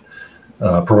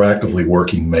proactively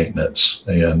working maintenance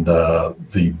and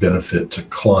the benefit to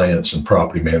clients and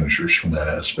property managers from that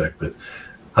aspect. But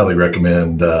highly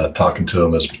recommend talking to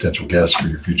him as a potential guest for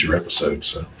your future episodes.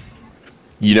 So.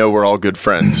 We're all good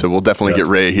friends, so we'll definitely get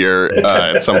Ray here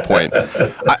at some point.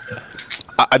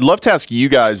 I'd love to ask you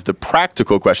guys the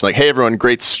practical question, like, hey, everyone,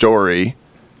 great story.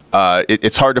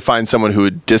 It's hard to find someone who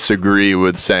would disagree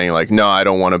with saying, like, no, I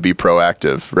don't want to be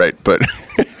proactive, right?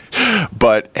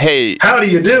 But hey. How do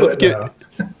you do it?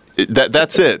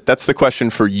 That's it. That's the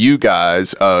question for you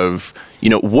guys of,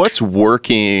 what's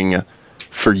working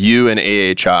for you in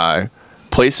AHI,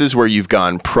 places where you've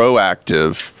gone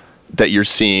proactive that you're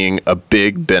seeing a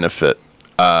big benefit,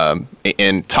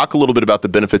 and talk a little bit about the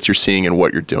benefits you're seeing and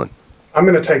what you're doing. I'm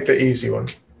going to take the easy one.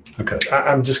 Okay.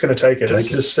 I'm just going to take it. It's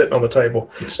just sitting on the table.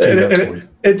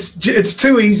 It's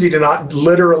too easy to not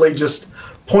literally just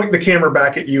point the camera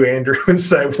back at you, Andrew, and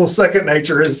say, well, second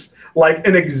nature is like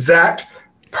an exact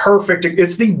perfect.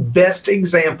 It's the best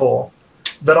example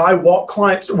that I walk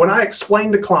clients when I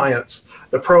explain to clients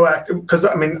the proactive, because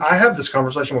I have this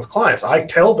conversation with clients. I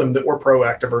tell them that we're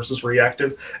proactive versus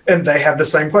reactive, and they have the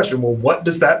same question. Well, what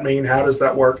does that mean? How does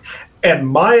that work? And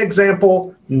my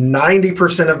example,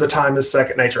 90% of the time is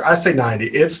second nature. I say 90,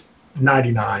 it's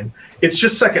 99. It's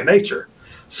just second nature.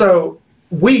 So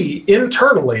we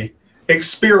internally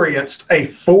experienced a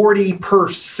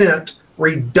 40%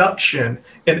 reduction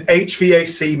in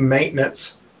HVAC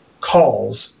maintenance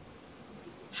calls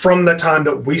from the time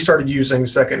that we started using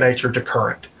second nature to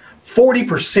current.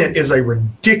 40% is a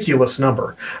ridiculous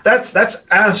number. That's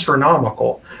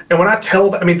astronomical. And when I tell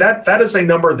them, that is a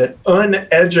number that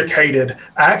uneducated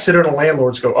accidental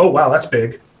landlords go, oh, wow, that's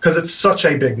big, because it's such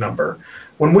a big number.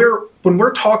 When we're when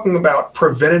we're talking about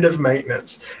preventative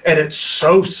maintenance, and it's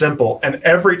so simple, and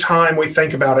every time we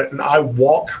think about it, and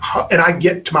I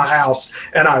get to my house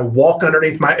and I walk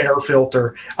underneath my air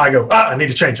filter, I go, I need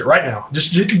to change it right now.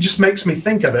 It just makes me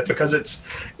think of it, because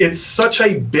it's such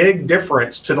a big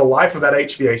difference to the life of that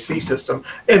HVAC system,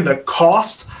 and the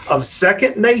cost of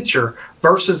second nature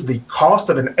versus the cost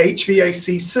of an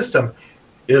HVAC system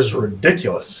is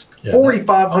ridiculous. Yeah.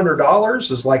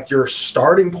 $4,500 is like your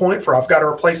starting point for I've got to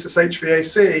replace this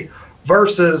HVAC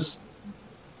versus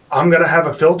I'm going to have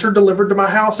a filter delivered to my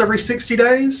house every 60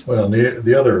 days. Well,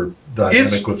 the other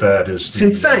dynamic with that is it's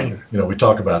insane. We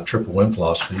talk about triple win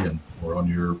philosophy, and we're on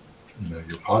your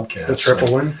podcast. The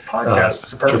triple win podcast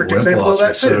is a perfect example of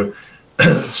that too.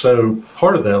 So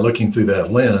part of that, looking through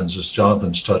that lens, is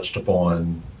Jonathan's touched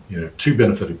upon two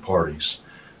benefited parties.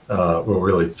 Well,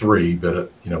 really three,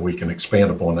 but we can expand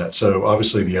upon that. So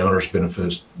obviously the owner's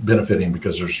benefiting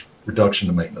because there's reduction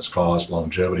in maintenance costs,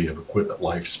 longevity of equipment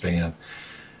lifespan.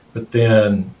 But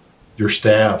then your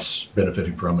staff's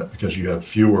benefiting from it because you have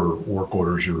fewer work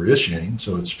orders you're issuing,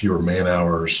 so it's fewer man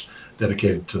hours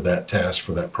dedicated to that task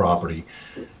for that property.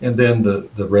 And then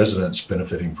the residents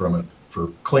benefiting from it for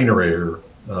cleaner air,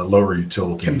 lower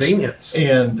utilities. Convenience.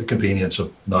 And the convenience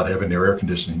of not having their air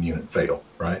conditioning unit fail,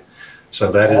 right? So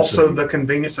that also the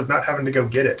convenience of not having to go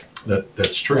get it.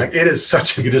 That's true. Like, it is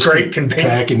such a great convenience.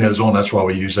 Tacking those on. That's why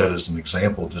we use that as an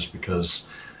example, just because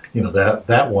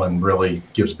that one really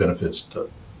gives benefits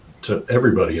to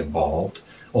everybody involved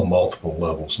on multiple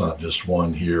levels, not just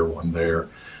one here, one there.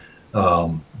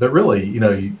 But really,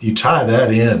 you tie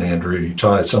that in, Andrew. You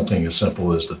tie something as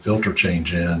simple as the filter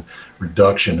change in,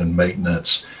 reduction in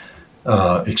maintenance.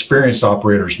 Experienced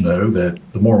operators know that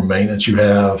the more maintenance you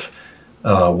have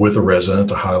with a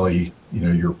resident,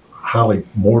 you're highly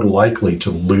more likely to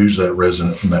lose that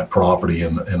resident from that property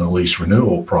in a lease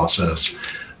renewal process.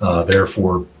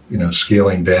 Therefore,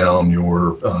 scaling down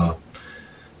your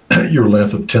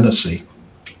length of tenancy.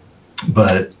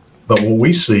 But what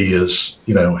we see is,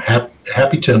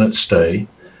 happy tenants stay.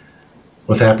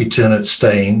 With happy tenants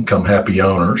staying come happy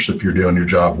owners if you're doing your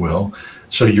job well.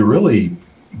 So you're really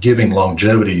giving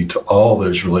longevity to all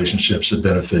those relationships that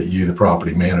benefit you, the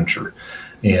property manager,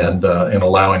 and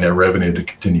allowing that revenue to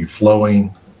continue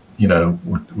flowing.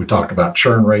 We talked about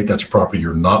churn rate. That's a property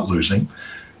you're not losing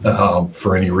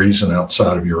for any reason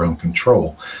outside of your own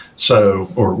control,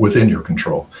 or within your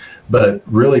control. But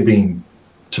really being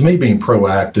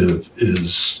proactive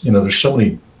is, there's so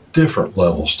many different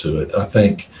levels to it. I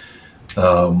think,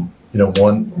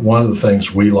 one of the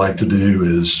things we like to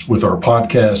do is with our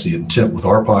podcast, the intent with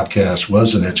our podcast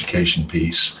was an education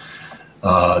piece,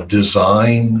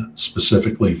 designed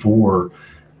specifically for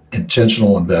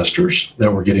intentional investors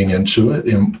that were getting into it.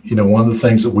 And, one of the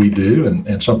things that we do,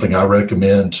 and something I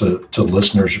recommend to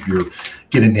listeners, if you're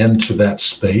getting into that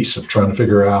space of trying to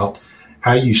figure out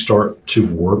how you start to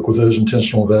work with those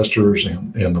intentional investors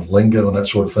and the lingo and that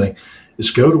sort of thing, is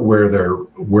go to where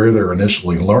they're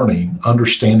initially learning,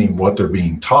 understanding what they're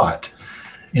being taught,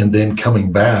 and then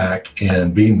coming back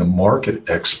and being the market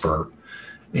expert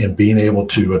and being able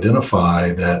to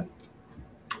identify that,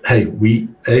 hey, we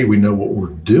know what we're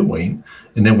doing,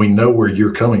 and then we know where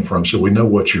you're coming from. So we know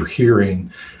what you're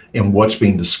hearing and what's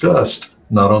being discussed,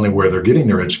 not only where they're getting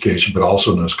their education, but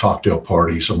also in those cocktail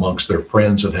parties amongst their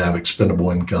friends that have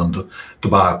expendable income to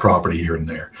buy a property here and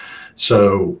there.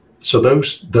 So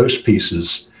those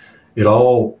pieces, it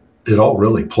all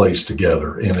really plays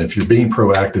together. And if you're being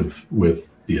proactive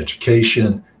with the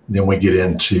education, then we get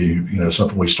into,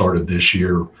 something we started this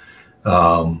year,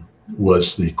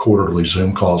 was the quarterly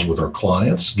Zoom calls with our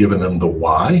clients, giving them the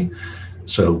why.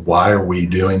 So why are we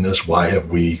doing this? Why have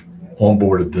we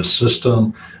onboarded this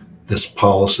system, this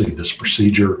policy, this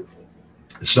procedure?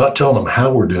 It's not telling them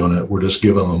how we're doing it. We're just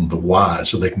giving them the why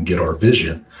so they can get our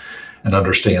vision and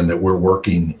understand that we're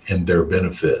working in their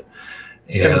benefit.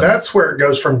 And that's where it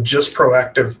goes from just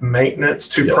proactive maintenance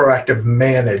to proactive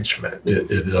management.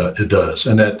 It does.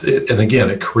 And again,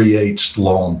 it creates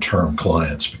long-term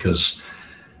clients, because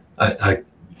I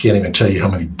can't even tell you how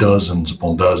many dozens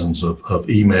upon dozens of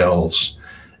emails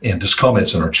and just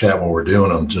comments in our chat while we're doing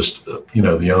them. Just,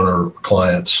 the owner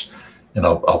clients, and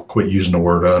I'll quit using the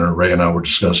word owner. Ray and I were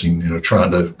discussing,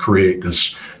 trying to create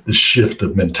this shift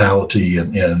of mentality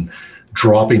and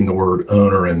dropping the word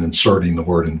owner and inserting the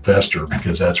word investor,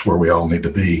 because that's where we all need to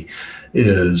be,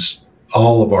 is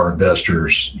all of our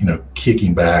investors,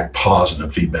 kicking back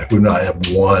positive feedback. We've not had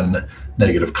one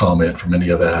negative comment from any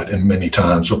of that. And many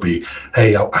times it'll be,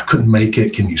 hey, I couldn't make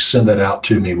it. Can you send that out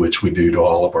to me? Which we do to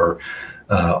all of our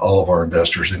all of our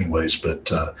investors anyways,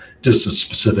 but just the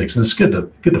specifics. And it's good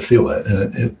to feel that.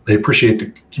 And they appreciate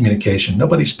the communication.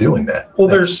 Nobody's doing that. Well,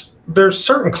 there's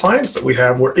certain clients that we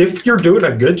have where if you're doing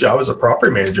a good job as a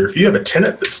property manager, if you have a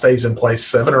tenant that stays in place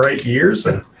 7 or 8 years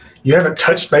and you haven't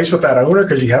touched base with that owner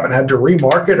because you haven't had to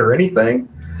remarket or anything,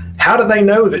 how do they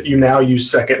know that you now use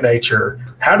Second Nature?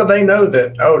 How do they know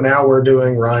that, oh, now we're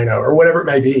doing Rhino or whatever it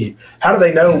may be? How do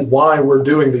they know why we're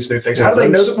doing these new things? How do they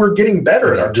know that we're getting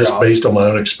better at our just jobs? Based on my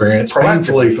own experience,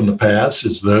 painfully from the past,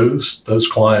 is those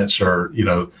clients are,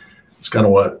 it's kind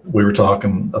of what we were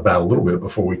talking about a little bit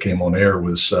before we came on air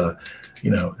was,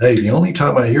 hey, the only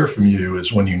time I hear from you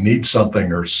is when you need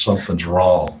something or something's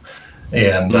wrong.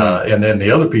 And then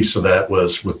the other piece of that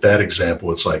was with that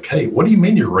example, it's like, hey, what do you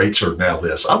mean your rates are now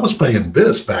this? I was paying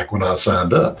this back when I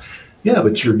signed up. Yeah,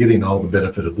 but you're getting all the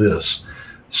benefit of this.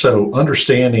 So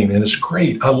understanding, and it's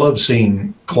great. I love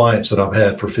seeing clients that I've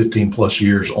had for 15 plus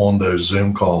years on those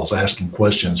Zoom calls asking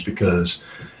questions because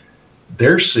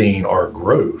they're seeing our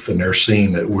growth and they're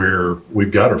seeing that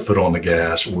we've got our foot on the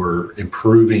gas. We're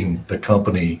improving the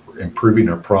company, improving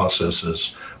our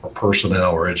processes, our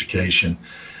personnel, our education,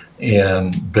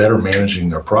 and better managing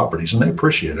their properties. And they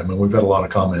appreciate it. I mean, we've had a lot of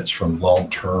comments from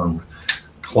long-term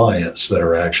clients that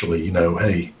are actually,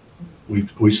 hey,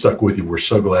 we stuck with you. We're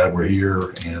so glad we're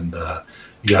here, and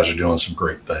you guys are doing some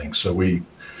great things. So it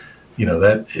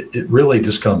really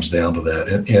just comes down to that.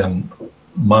 And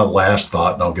my last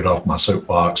thought, and I'll get off my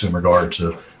soapbox in regard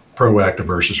to proactive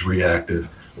versus reactive.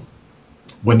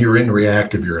 When you're in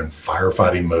reactive, you're in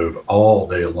firefighting mode all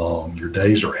day long. Your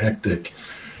days are hectic.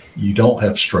 You don't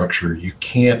have structure. You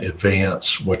can't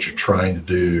advance what you're trying to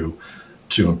do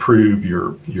to improve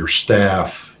your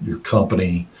staff, your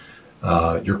company,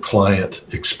 your client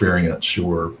experience,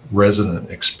 your resident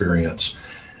experience.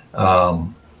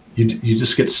 You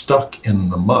just get stuck in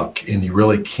the muck and you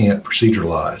really can't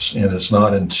proceduralize. And it's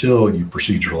not until you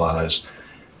proceduralize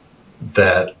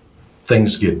that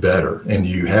things get better and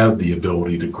you have the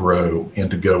ability to grow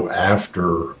and to go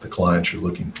after the clients you're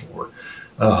looking for.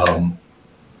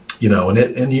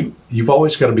 You've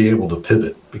always got to be able to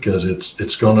pivot because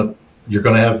you're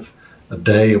going to have a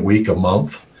day, a week, a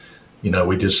month.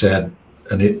 We just had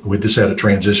a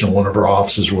transition in one of our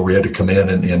offices where we had to come in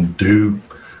and do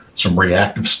some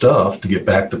reactive stuff to get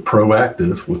back to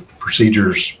proactive with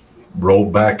procedures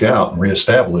rolled back out and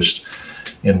reestablished,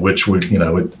 in which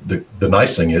the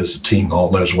nice thing is the team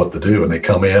all knows what to do and they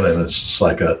come in and it's just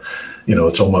like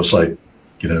it's almost like,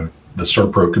 the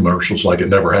Serpro commercials, like it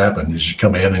never happened. You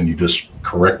come in and you just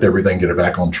correct everything, get it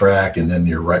back on track, and then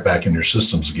you're right back in your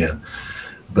systems again.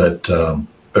 But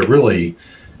really,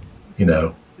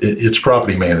 it's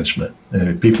property management,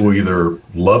 and people either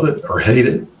love it or hate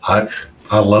it. I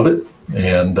love it,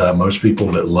 and most people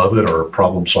that love it are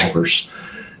problem solvers,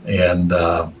 and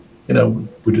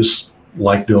we just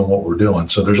like doing what we're doing.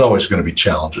 So there's always going to be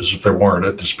challenges. If there weren't,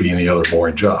 it'd just be any other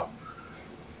boring job.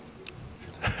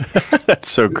 That's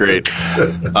so great.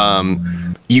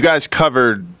 You guys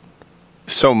covered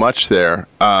so much there.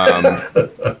 I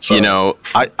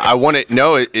want to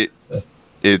know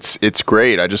it's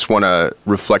great. I just want to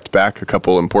reflect back a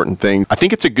couple important things. I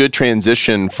think it's a good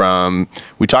transition from,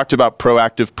 we talked about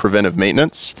proactive preventive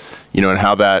maintenance, and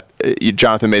how that,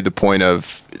 Jonathan made the point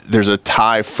of there's a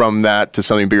tie from that to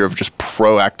something bigger of just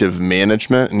proactive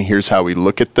management. And here's how we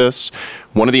look at this.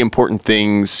 One of the important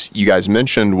things you guys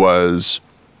mentioned was,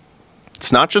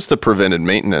 it's not just the preventive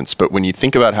maintenance, but when you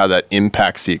think about how that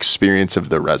impacts the experience of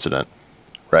the resident,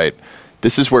 right?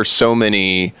 This is where so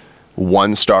many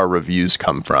 1-star reviews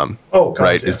come from. Oh, God,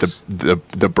 right? yes. Is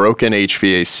the broken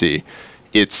HVAC.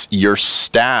 It's your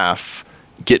staff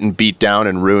getting beat down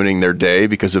and ruining their day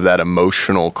because of that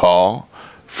emotional call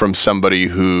from somebody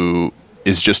who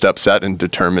is just upset and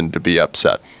determined to be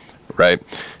upset, right?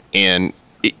 And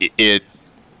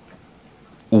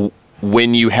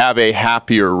when you have a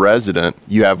happier resident,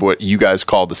 you have what you guys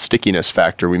call the stickiness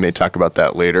factor. We may talk about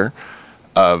that later.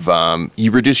 Of you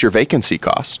reduce your vacancy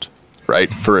cost, right,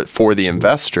 for the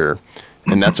investor,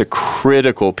 and that's a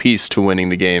critical piece to winning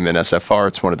the game in SFR.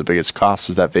 It's one of the biggest costs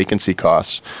is that vacancy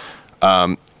cost,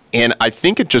 and I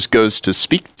think it just goes to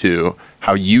speak to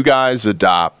how you guys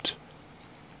adopt,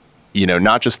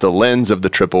 not just the lens of the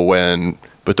triple win,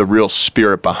 but the real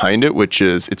spirit behind it, which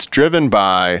is it's driven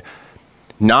by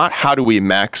not how do we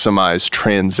maximize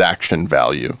transaction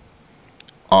value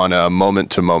on a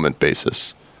moment-to-moment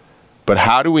basis, but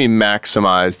how do we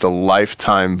maximize the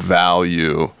lifetime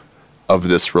value of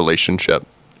this relationship,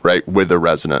 right, with a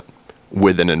resident,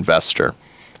 with an investor.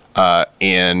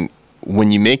 And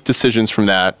when you make decisions from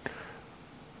that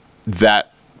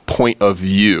point of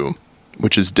view,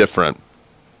 which is different,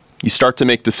 you start to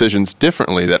make decisions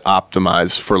differently that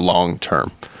optimize for long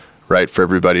term, right? For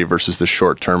everybody versus the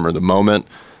short term or the moment.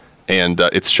 And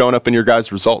it's showing up in your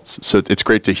guys' results. So it's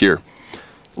great to hear.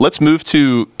 Let's move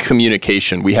to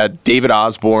communication. We had David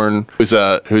Osborne, who's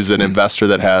an investor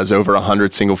that has over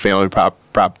 100 single-family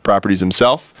properties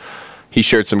himself. He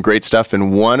shared some great stuff,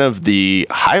 and one of the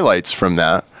highlights from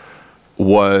that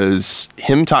was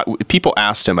him people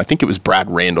asked him, I think it was Brad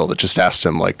Randall that just asked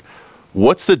him, like,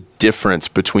 what's the difference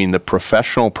between the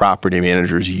professional property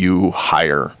managers you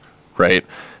hire, right,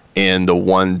 and the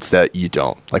ones that you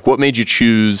don't? Like, what made you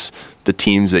choose the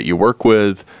teams that you work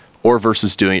with, or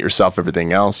versus doing it yourself,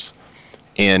 everything else?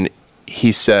 And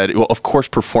he said, well, of course,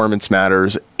 performance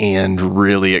matters, and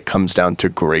really it comes down to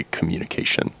great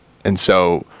communication. And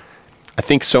so I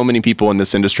think so many people in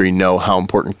this industry know how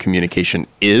important communication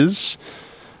is.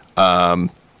 But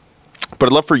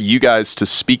I'd love for you guys to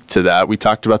speak to that. We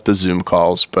talked about the Zoom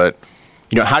calls, but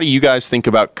how do you guys think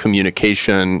about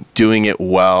communication, doing it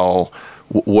well?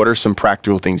 What are some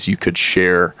practical things you could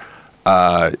share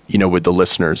with the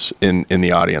listeners in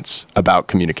the audience about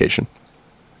communication?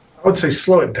 I would say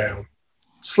slow it down.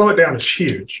 Slow it down is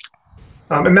huge.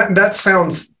 And that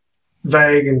sounds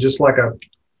vague and just like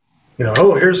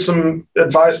here's some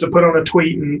advice to put on a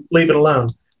tweet and leave it alone.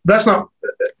 That's not,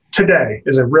 today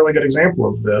is a really good example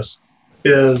of this,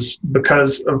 is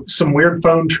because of some weird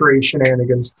phone tree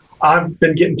shenanigans. I've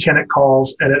been getting tenant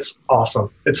calls, and it's awesome.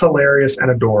 It's hilarious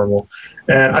and adorable.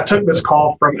 And I took this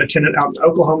call from a tenant out in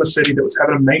Oklahoma City that was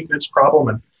having a maintenance problem.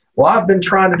 And I've been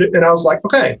trying to do, and I was like,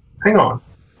 okay, hang on.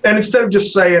 And instead of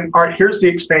just saying, all right, here's the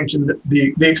extension,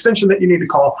 the extension that you need to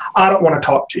call, I don't want to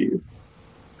talk to you.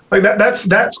 Like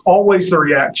that's always the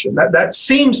reaction. That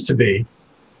seems to be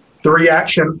the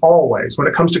reaction always when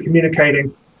it comes to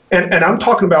communicating. And I'm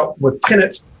talking about with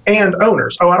tenants and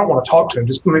owners. Oh, I don't want to talk to him.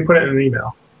 Just let me put it in an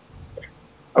email.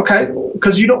 Okay,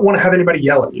 because you don't want to have anybody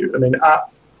yell at you. I mean,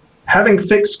 having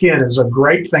thick skin is a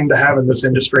great thing to have in this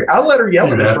industry. I let her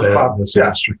yell at me for 5 minutes.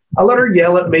 Yeah. I let her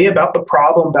yell at me about the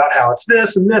problem, about how it's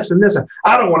this and this and this. And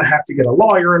I don't want to have to get a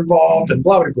lawyer involved and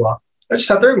blah, blah, blah. I just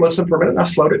sat there and listened for a minute, and I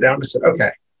slowed it down and said,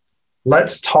 okay,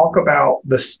 let's talk about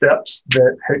the steps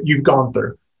that you've gone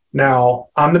through. Now,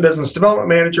 I'm the business development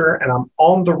manager, and I'm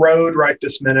on the road right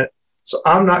this minute. So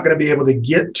I'm not going to be able to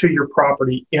get to your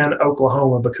property in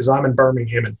Oklahoma because I'm in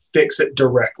Birmingham and fix it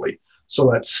directly. So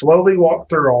let's slowly walk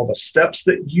through all the steps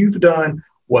that you've done,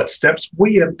 what steps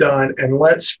we have done, and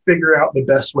let's figure out the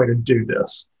best way to do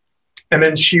this. And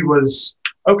then she was,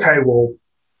 okay, well,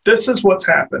 this is what's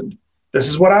happened. This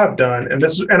is what I've done. And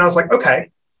I was like,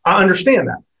 okay, I understand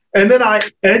that. And then I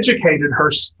educated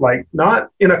her, like, not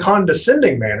in a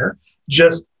condescending manner,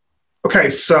 just, okay,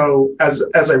 so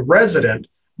as a resident,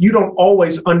 you don't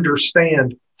always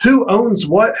understand who owns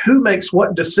what, who makes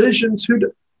what decisions,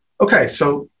 okay,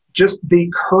 so just the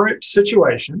current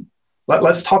situation.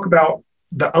 Let's talk about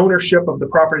the ownership of the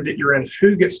property that you're in,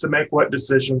 who gets to make what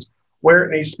decisions, where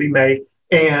it needs to be made,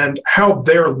 and how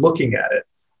they're looking at it.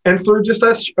 And through just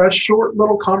a short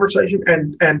little conversation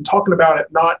and talking about it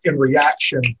not in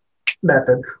reaction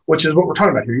method, which is what we're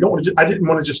talking about here. You don't want to. I didn't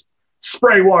want to just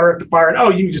spray water at the fire and, oh,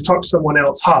 you need to talk to someone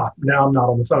else. Now I'm not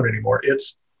on the phone anymore.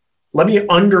 It's, let me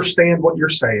understand what you're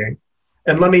saying,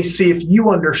 and let me see if you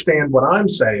understand what I'm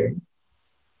saying.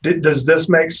 Does this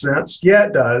make sense? Yeah,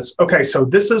 it does. Okay, so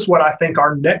this is what I think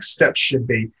our next steps should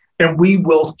be. And we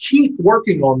will keep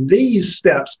working on these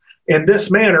steps in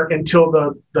this manner until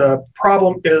the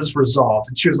problem is resolved.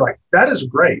 And she was like, that is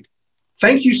great.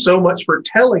 Thank you so much for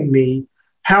telling me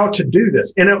how to do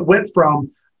this. And it went from,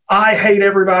 I hate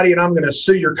everybody and I'm going to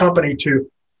sue your company,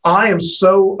 to, I am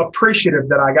so appreciative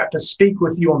that I got to speak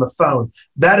with you on the phone.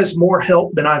 That is more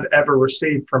help than I've ever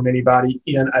received from anybody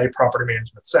in a property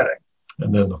management setting.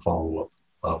 And then the follow-up,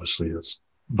 obviously, is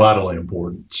vitally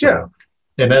important. So,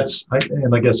 yeah. And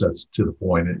I guess that's to the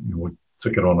point. We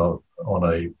took it on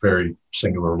a very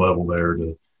singular level there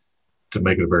to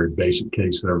make it a very basic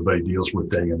case that everybody deals with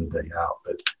day in and day out.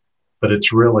 But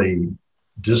it's really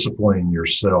disciplining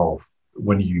yourself.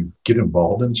 When you get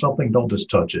involved in something, don't just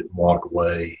touch it and walk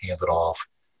away, hand it off.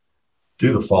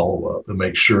 Do the follow-up and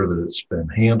make sure that it's been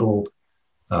handled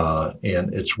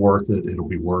and it's worth it. It'll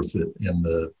be worth it in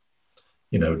the,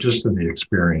 just in the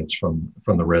experience from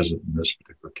the resident in this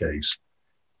particular case.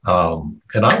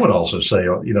 And I would also say,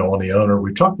 on the owner,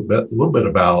 we talked a little bit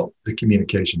about the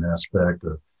communication aspect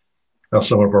of how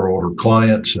some of our older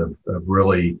clients have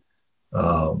really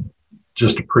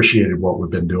just appreciated what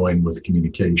we've been doing with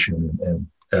communication and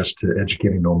as to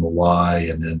educating on the why.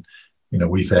 And then,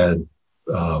 we've had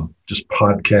just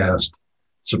podcast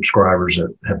subscribers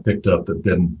that have picked up that have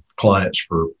been clients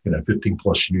for, 15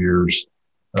 plus years.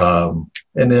 And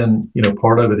then,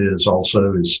 part of it is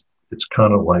also it's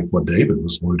kind of like what David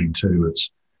was alluding to.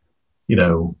 It's,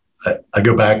 I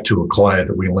go back to a client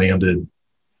that we landed,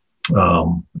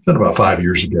 it's been about 5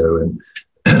 years ago.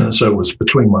 And so it was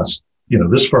between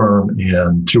this firm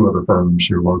and two other firms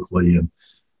here locally.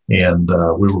 And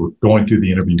we were going through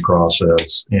the interview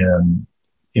process, and,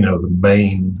 the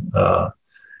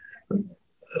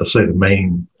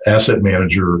main asset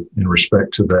manager in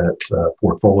respect to that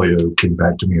portfolio came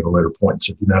back to me at a later point and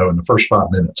said, in the first 5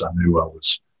 minutes, I knew I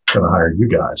was going to hire you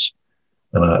guys.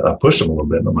 And I pushed him a little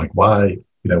bit, and I'm like, why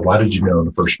did you know in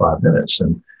the first 5 minutes?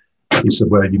 And he said,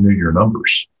 well, you knew your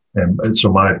numbers. And so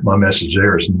my message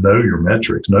there is know your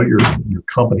metrics, know your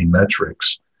company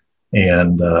metrics,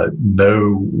 and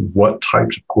know what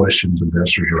types of questions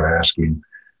investors are asking.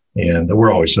 And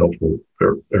we're always helpful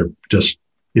or just,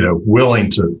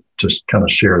 willing to just kind of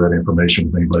share that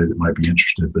information with anybody that might be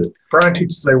interested. But Brian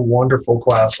teaches a wonderful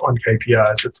class on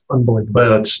KPIs. It's unbelievable.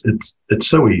 But it's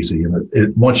so easy. And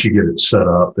it once you get it set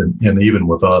up, and even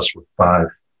with us with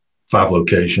five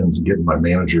locations and getting my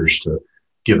managers to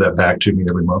give that back to me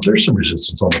every month, there's some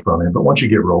resistance on the front end. But once you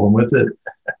get rolling with it,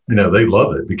 they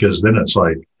love it, because then it's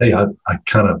like, hey, I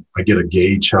get a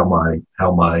gauge how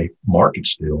my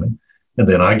market's doing. And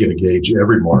then I get to gauge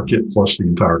every market plus the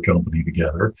entire company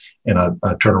together. And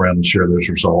I turn around and share those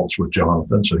results with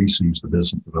Jonathan, so he sees the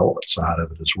business development side of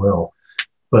it as well.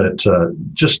 But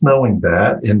just knowing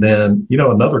that. And then,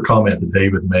 another comment that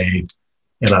David made,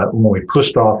 and when we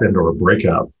pushed off into our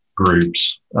breakout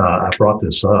groups, I brought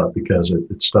this up because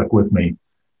it stuck with me.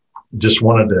 Just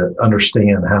wanted to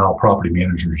understand how property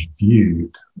managers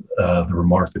viewed the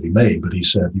remark that he made. But he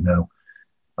said,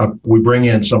 we bring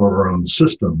in some of our own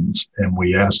systems and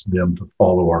we ask them to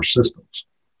follow our systems.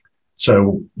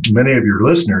 So many of your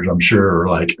listeners, I'm sure, are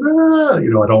like, I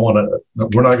don't want to,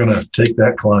 we're not going to take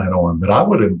that client on. But I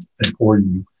would implore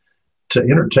you to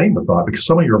entertain the thought, because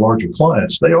some of your larger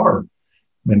clients, they're going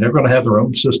to have their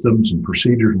own systems and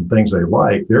procedures and things they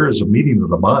like. There is a meeting of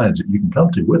the minds that you can come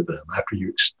to with them after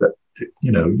you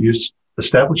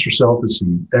establish yourself as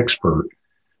the expert.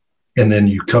 And then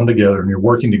you come together and you're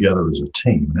working together as a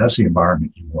team. And that's the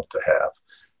environment you want to have.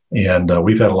 And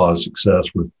we've had a lot of success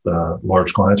with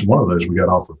large clients. One of those we got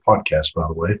off the podcast, by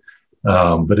the way.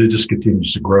 But it just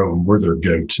continues to grow, and we're their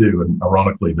go-to. And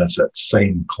ironically, that's that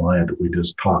same client that we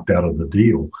just talked out of the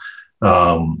deal.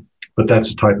 But that's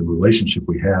the type of relationship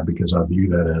we have, because I view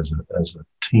that as a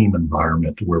team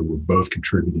environment where we're both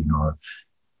contributing our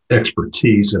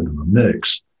expertise into the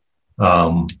mix.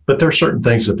 But there's certain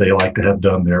things that they like to have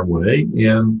done their way,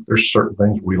 and there's certain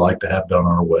things we like to have done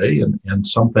our way, and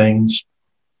some things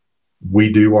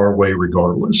we do our way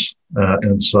regardless,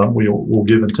 and some we'll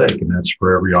give and take, and that's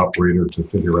for every operator to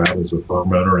figure out as a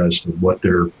firm owner as to what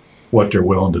they're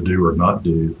willing to do or not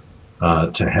do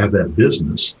to have that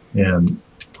business. And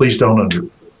please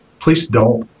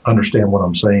don't understand what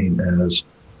I'm saying as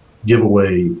give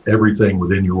away everything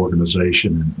within your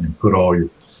organization and put all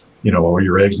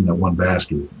your eggs in that one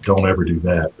basket. Don't ever do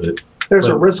that. But there's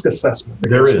a risk assessment.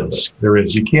 There is.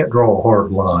 You can't draw a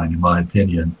hard line, in my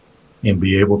opinion, and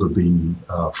be able to be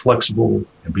flexible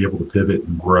and be able to pivot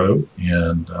and grow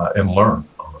and learn,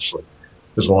 honestly.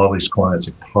 Because a lot of these clients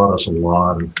have taught us a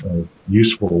lot of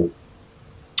useful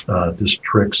just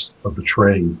tricks of the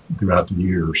trade throughout the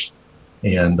years,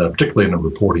 and particularly in the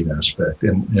reporting aspect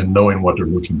and knowing what they're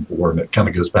looking for. And it kind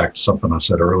of goes back to something I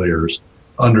said earlier, is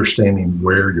understanding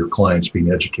where your client's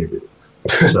being educated.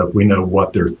 So if we know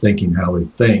what they're thinking, how they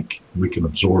think, we can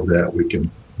absorb that, we can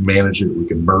manage it, we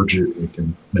can merge it, we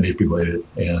can manipulate it,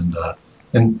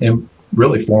 and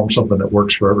really form something that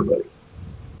works for everybody.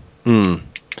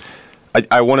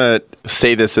 I want to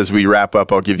say this as we wrap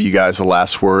up. I'll give you guys a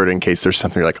last word in case there's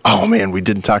something you're like, oh man, we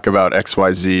didn't talk about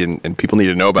XYZ, and people need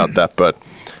to know about that. But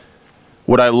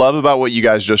what I love about what you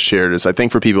guys just shared is, I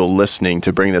think for people listening,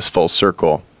 to bring this full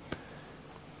circle,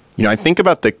 I think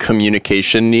about the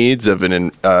communication needs of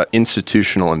an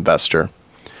institutional investor,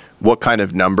 what kind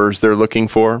of numbers they're looking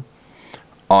for,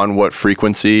 on what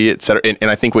frequency, et cetera.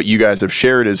 And I think what you guys have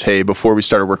shared is, hey, before we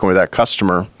started working with that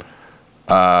customer,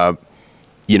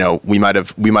 we might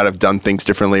have done things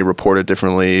differently, reported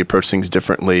differently, approached things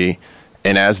differently.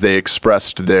 And as they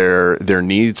expressed their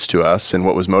needs to us and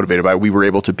what was motivated by it, we were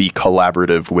able to be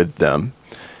collaborative with them.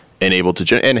 And able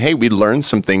to, and hey, we learned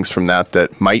some things from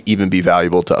that might even be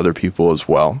valuable to other people as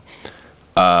well.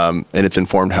 And it's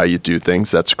informed how you do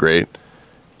things. That's great.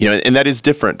 And that is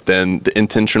different than the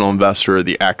intentional investor or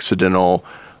the accidental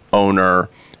owner.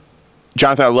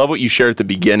 Jonathan, I love what you shared at the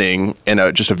beginning,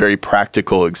 and just a very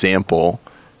practical example.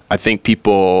 I think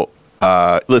people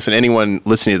Listen, anyone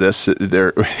listening to this,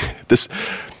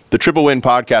 the Triple Win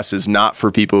podcast is not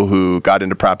for people who got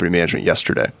into property management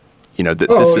yesterday. You know,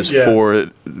 this is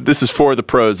for the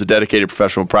pros, the dedicated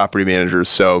professional property managers.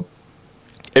 So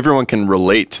everyone can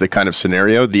relate to the kind of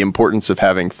scenario, the importance of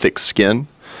having thick skin,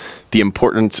 the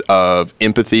importance of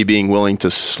empathy, being willing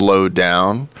to slow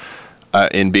down,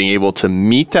 and being able to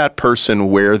meet that person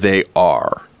where they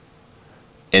are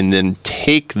and then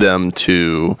take them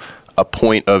to a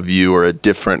point of view or a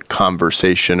different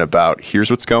conversation about here's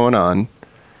what's going on.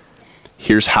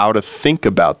 Here's how to think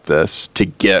about this to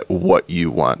get what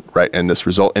you want, right? And this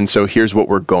result. And so here's what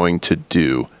we're going to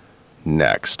do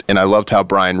next. And I loved how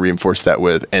Brian reinforced that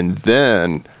with, and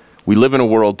then we live in a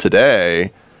world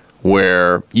today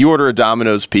where you order a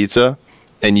Domino's pizza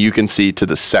and you can see to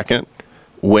the second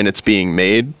when it's being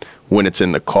made, when it's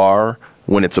in the car,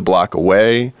 when it's a block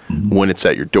away, when it's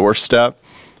at your doorstep,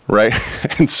 right?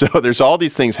 And so there's all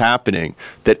these things happening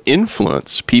that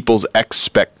influence people's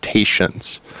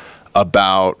expectations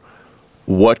about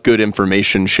what good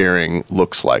information sharing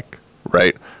looks like,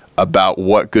 right? About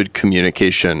what good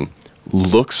communication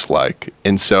looks like.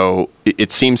 And so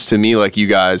it seems to me like you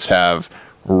guys have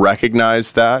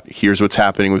recognized that. Here's what's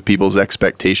happening with people's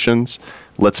expectations.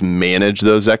 Let's manage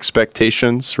those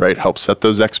expectations, right? Help set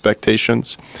those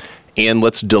expectations. And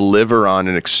let's deliver on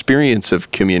an experience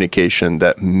of communication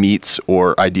that meets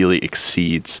or ideally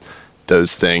exceeds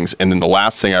those things. And then the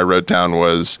last thing I wrote down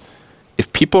was,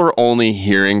 if people are only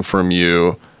hearing from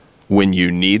you when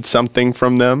you need something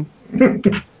from them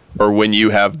or when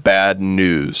you have bad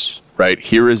news, right?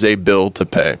 Here is a bill to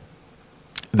pay.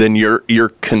 Then you're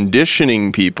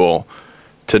conditioning people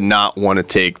to not want to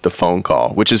take the phone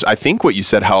call, which is, I think, what you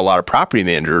said, how a lot of property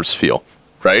managers feel,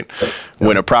 right?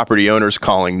 When a property owner's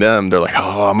calling them, they're like,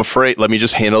 oh, I'm afraid, let me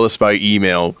just handle this by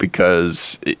email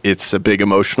because it's a big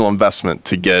emotional investment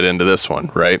to get into this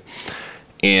one, right?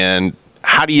 And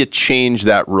how do you change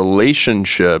that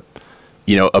relationship?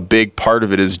 You know, a big part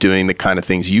of it is doing the kind of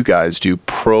things you guys do,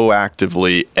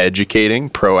 proactively educating,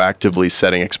 proactively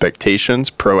setting expectations,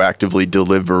 proactively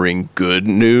delivering good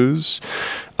news,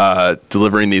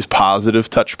 delivering these positive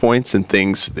touch points and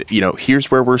things that, you know,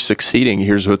 here's where we're succeeding,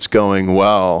 here's what's going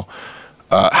well,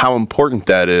 how important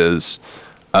that is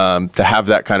to have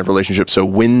that kind of relationship. So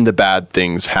when the bad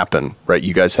things happen, right,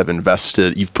 you guys have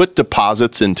invested, you've put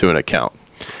deposits into an account,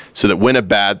 so that when a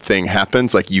bad thing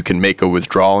happens, like you can make a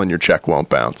withdrawal and your check won't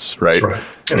bounce, right?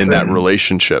 That's right. In that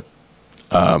relationship.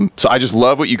 So I just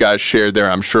love what you guys shared there.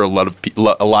 I'm sure a lot of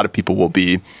people will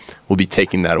be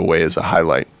taking that away as a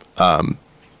highlight.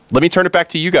 Let me turn it back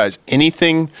to you guys.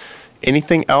 Anything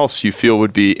else you feel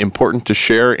would be important to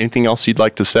share? Anything else you'd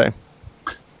like to say?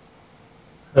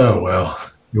 Oh, well,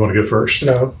 you want to go first?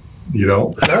 No. You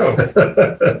don't?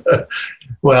 No.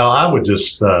 Well, I would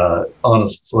just,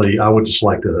 honestly, I would just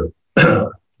like to,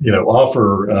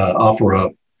 offer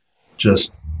up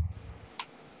just,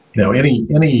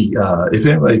 if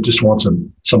anybody just wants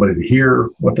somebody to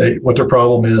hear what their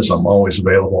problem is, I'm always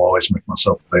available, always make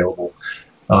myself available.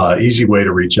 Easy way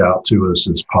to reach out to us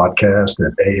is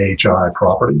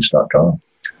podcast@ahiproperties.com.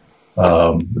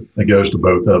 It goes to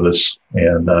both of us,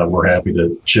 and we're happy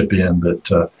to chip in.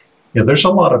 But there's a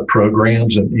lot of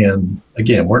programs, and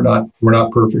again, we're not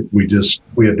perfect. We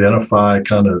identify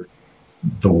kind of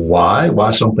the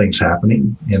why something's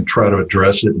happening and try to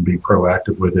address it and be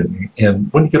proactive with it. And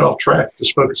when you get off track,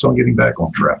 just focus on getting back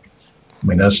on track. I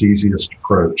mean, that's the easiest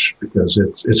approach because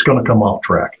it's going to come off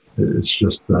track. It's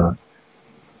just,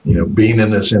 being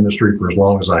in this industry for as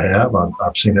long as I have,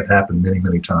 I've seen it happen many,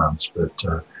 many times. But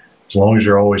as long as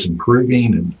you're always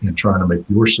improving and trying to make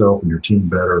yourself and your team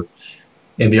better.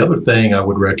 And the other thing I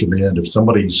would recommend, if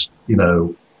somebody's,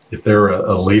 if they're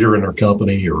a leader in their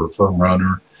company or a firm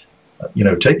runner,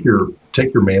 take your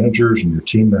managers and your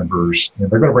team members,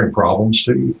 and they're going to bring problems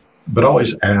to you, but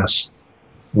always ask,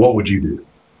 what would you do?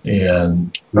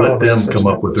 And let them come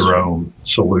up with their own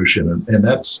solution. And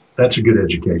that's a good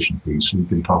education piece. You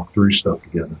can talk through stuff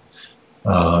together,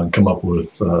 come up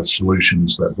with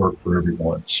solutions that work for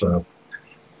everyone. So,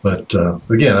 but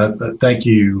again, I thank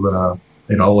you.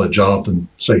 I'll let Jonathan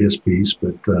say his piece,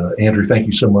 but Andrew, thank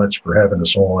you so much for having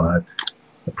us on. I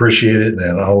appreciate it,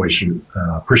 and I always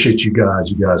appreciate you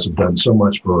guys. You guys have done so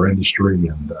much for our industry,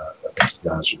 and I think you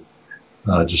guys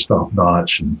are just top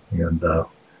notch and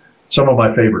some of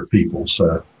my favorite people.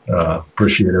 So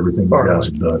appreciate everything you guys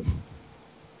have done.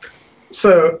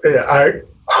 So yeah, I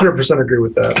 100% agree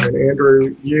with that. I mean,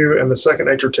 Andrew, you and the Second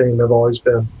Nature team have always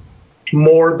been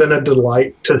more than a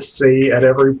delight to see at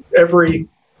every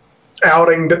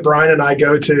outing that Brian and I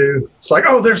go to, it's like,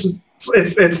 oh,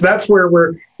 that's where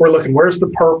we're looking. Where's the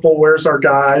purple? Where's our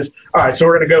guys? All right, so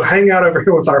we're going to go hang out over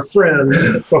here with our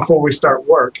friends before we start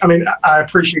work. I mean, I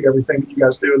appreciate everything that you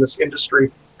guys do in this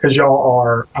industry because y'all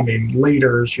are,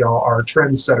 leaders. Y'all are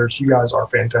trendsetters. You guys are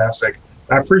fantastic.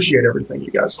 I appreciate everything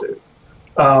you guys do.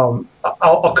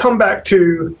 I'll come back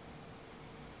to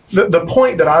the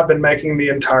point that I've been making the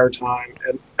entire time,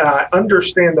 and I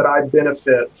understand that I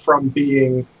benefit from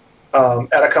being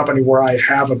at a company where I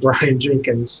have a Brian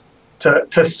Jenkins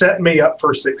to set me up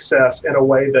for success in a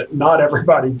way that not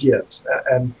everybody gets.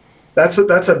 And that's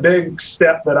a big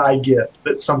step that I get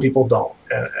that some people don't.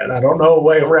 And I don't know a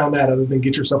way around that other than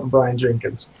get yourself a Brian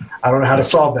Jenkins. I don't know how to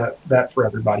solve that for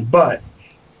everybody. But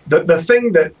the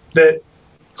thing that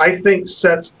I think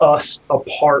sets us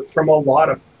apart from a lot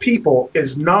of people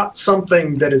is not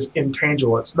something that is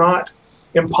intangible. It's not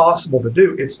impossible to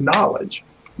do. It's knowledge.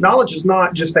 Knowledge is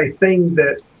not just a thing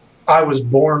that I was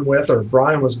born with or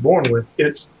Brian was born with.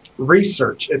 It's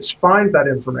research. It's find that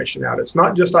information out. It's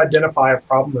not just identify a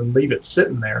problem and leave it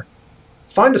sitting there.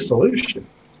 Find a solution.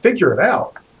 Figure it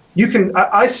out.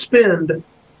 I spend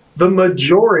the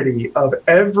majority of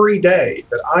every day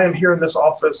that I am here in this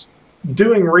office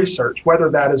doing research, whether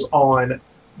that is on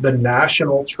the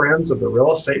national trends of the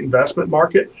real estate investment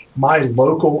market, my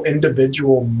local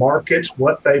individual markets,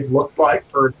 what they've looked like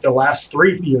for the last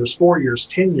 3 years, 4 years,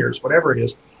 10 years, whatever it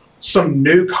is, some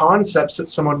new concepts that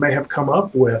someone may have come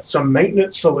up with, some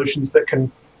maintenance solutions that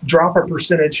can drop a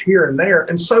percentage here and there.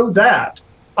 And so that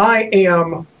I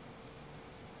am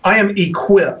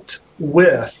equipped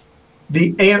with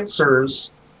the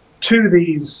answers to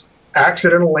these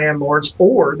accidental landlords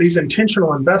or these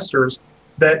intentional investors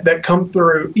that come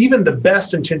through, even the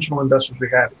best intentional investors we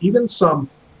have, even some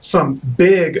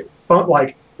big fund,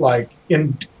 like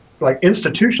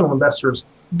institutional investors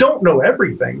don't know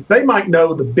everything. They might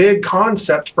know the big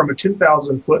concept from a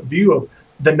 10,000 foot view of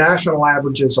the national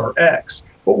averages are X.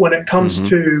 But when it comes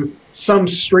to some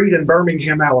street in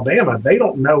Birmingham, Alabama, they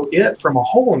don't know it from a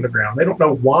hole in the ground. They don't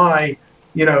know why,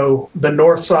 the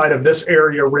north side of this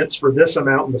area rents for this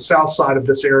amount and the south side of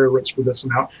this area rents for this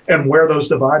amount and where those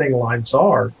dividing lines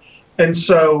are. And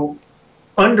so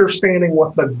understanding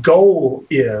what the goal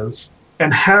is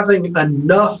and having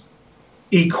enough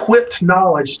equipped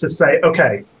knowledge to say,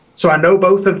 okay, so I know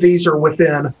both of these are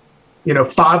within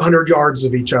 500 yards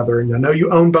of each other, and I know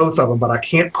you own both of them, but I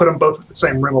can't put them both at the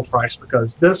same rental price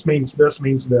because this means this,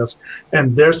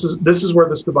 and this is where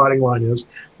this dividing line is.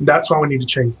 That's why we need to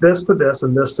change this to this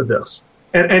and this to this,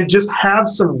 and just have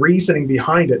some reasoning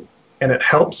behind it. And it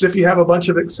helps if you have a bunch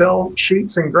of Excel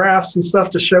sheets and graphs and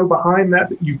stuff to show behind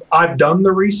that I've done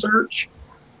the research,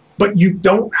 but you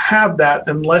don't have that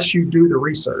unless you do the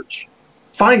research.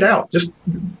 Find out. Just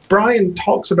Brian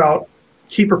talks about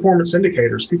key performance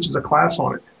indicators, teaches a class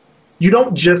on it. You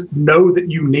don't just know that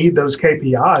you need those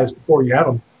KPIs before you have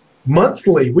them.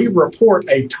 Monthly, we report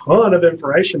a ton of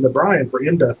information to Brian for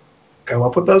him to come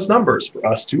up with those numbers, for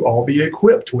us to all be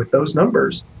equipped with those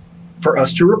numbers, for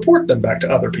us to report them back to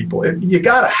other people. You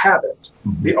got to have it.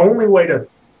 The only way to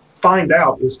find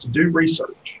out is to do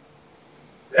research,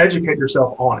 educate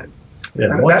yourself on it. Yeah,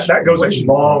 that goes a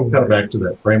long way. Back to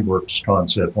that frameworks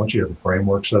concept. Once you have a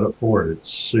framework set up for it, it's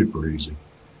super easy.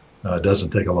 It doesn't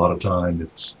take a lot of time.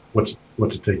 It's what's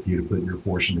it take you to put your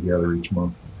portion together each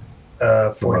month?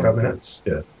 45 minutes.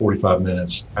 Yeah, 45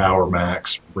 minutes, hour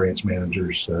max, branch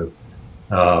managers. So,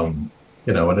 and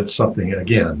it's something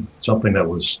that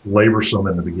was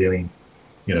laborsome in the beginning.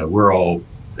 We're all,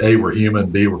 A, we're human,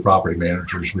 B, we're property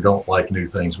managers. We don't like new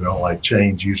things. We don't like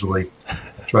change usually.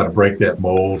 Try to break that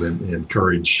mold and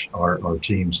encourage our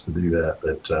teams to do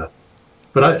that.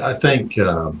 But I think,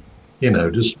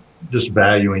 just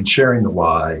valuing, sharing the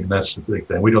why, and that's the big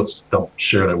thing. We don't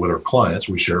share that with our clients.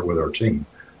 We share it with our team.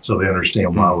 So they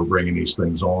understand why we're bringing these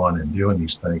things on and doing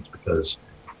these things, because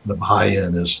the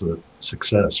buy-in is the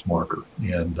success marker,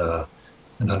 and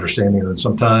understanding that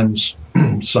sometimes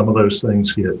some of those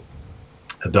things get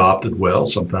adopted well.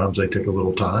 Sometimes they take a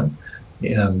little time,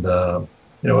 and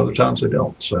other times they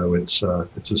don't. So it's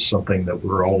just something that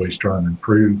we're always trying to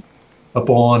improve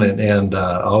upon, and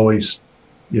always,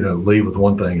 leave with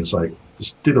one thing. It's like,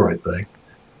 just do the right thing.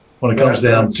 When it comes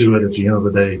down to it, at the end of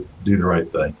the day, do the right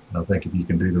thing. And I think if you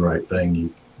can do the right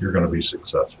thing, you're going to be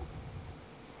successful.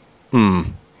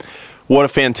 What a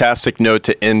fantastic note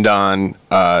to end on.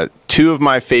 Two of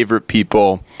my favorite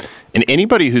people, and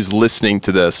anybody who's listening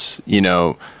to this,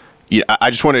 I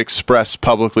just want to express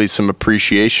publicly some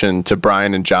appreciation to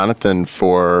Brian and Jonathan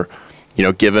for,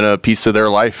 giving a piece of their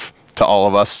life to all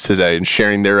of us today and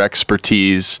sharing their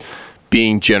expertise,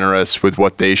 being generous with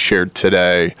what they shared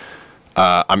today.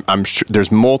 I'm sure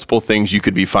there's multiple things you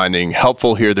could be finding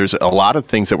helpful here. There's a lot of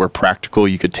things that were practical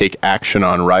you could take action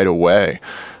on right away,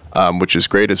 which is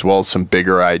great, as well as some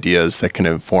bigger ideas that can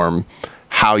inform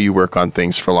how you work on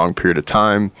things for a long period of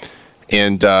time.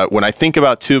 And when I think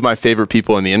about two of my favorite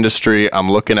people in the industry,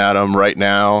 I'm looking at them right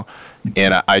now,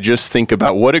 and I just think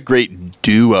about what a great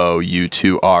duo you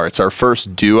two are. It's our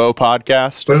first duo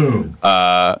podcast. Boom.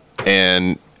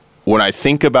 And when I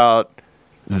think about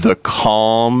the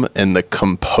calm and the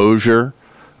composure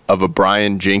of a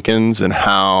Brian Jenkins, and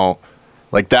how,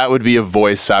 like, that would be a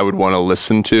voice I would want to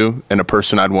listen to, and a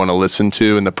person I'd want to listen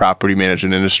to in the property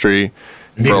management industry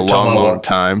for a long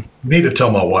time. You need to tell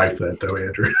my wife that, though,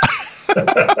 Andrew.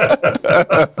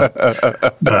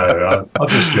 No, I'm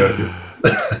just joking.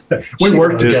 We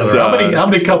work together. How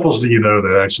many couples do you know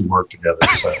that actually work together?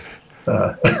 So,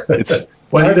 It's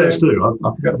well, he does too.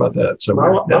 I forgot about that. So my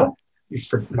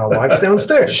wife's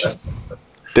downstairs.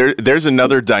 there's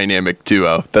another dynamic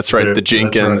duo. That's right, the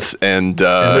Jenkins and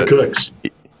the Cooks.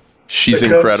 She's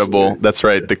The incredible. Cooks. That's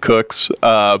right, the Cooks.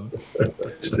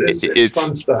 It's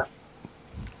fun stuff.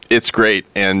 It's great.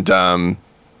 And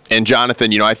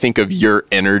Jonathan, I think of your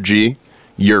energy,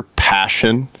 your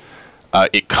passion.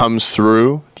 It comes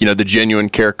through. The genuine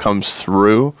care comes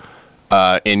through,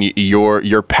 and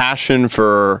your passion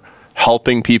for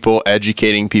helping people,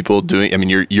 educating people,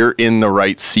 you're in the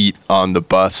right seat on the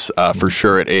bus for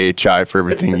sure at AHI for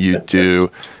everything you do,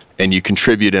 and you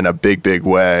contribute in a big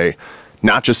way,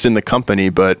 not just in the company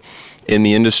but in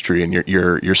the industry, and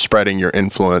you're spreading your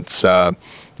influence,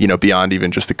 beyond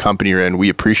even just the company you're in. We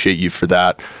appreciate you for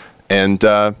that. And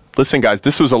listen, guys,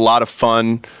 this was a lot of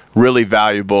fun, really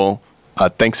valuable.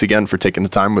 Thanks again for taking the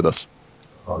time with us.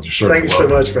 Thank you so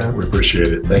much, man. We appreciate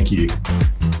it. Thank you.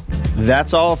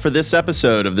 That's all for this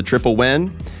episode of The Triple Win.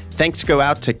 Thanks go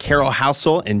out to Carol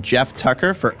Housel and Jeff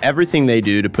Tucker for everything they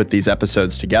do to put these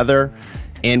episodes together.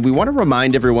 And we want to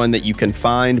remind everyone that you can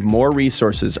find more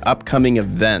resources, upcoming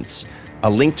events, a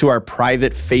link to our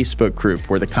private Facebook group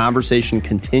where the conversation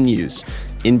continues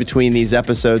in between these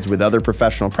episodes with other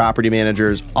professional property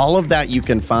managers. All of that you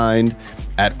can find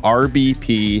at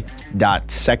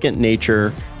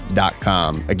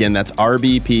rbp.secondnature.com. Again, that's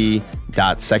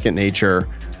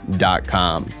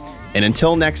rbp.secondnature.com. And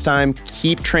until next time,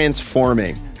 keep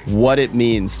transforming what it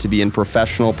means to be in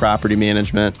professional property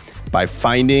management by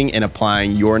finding and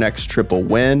applying your next triple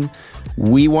win.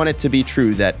 We want it to be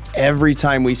true that every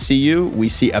time we see you, we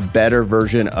see a better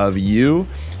version of you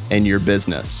and your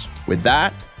business. With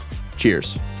that,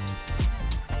 cheers.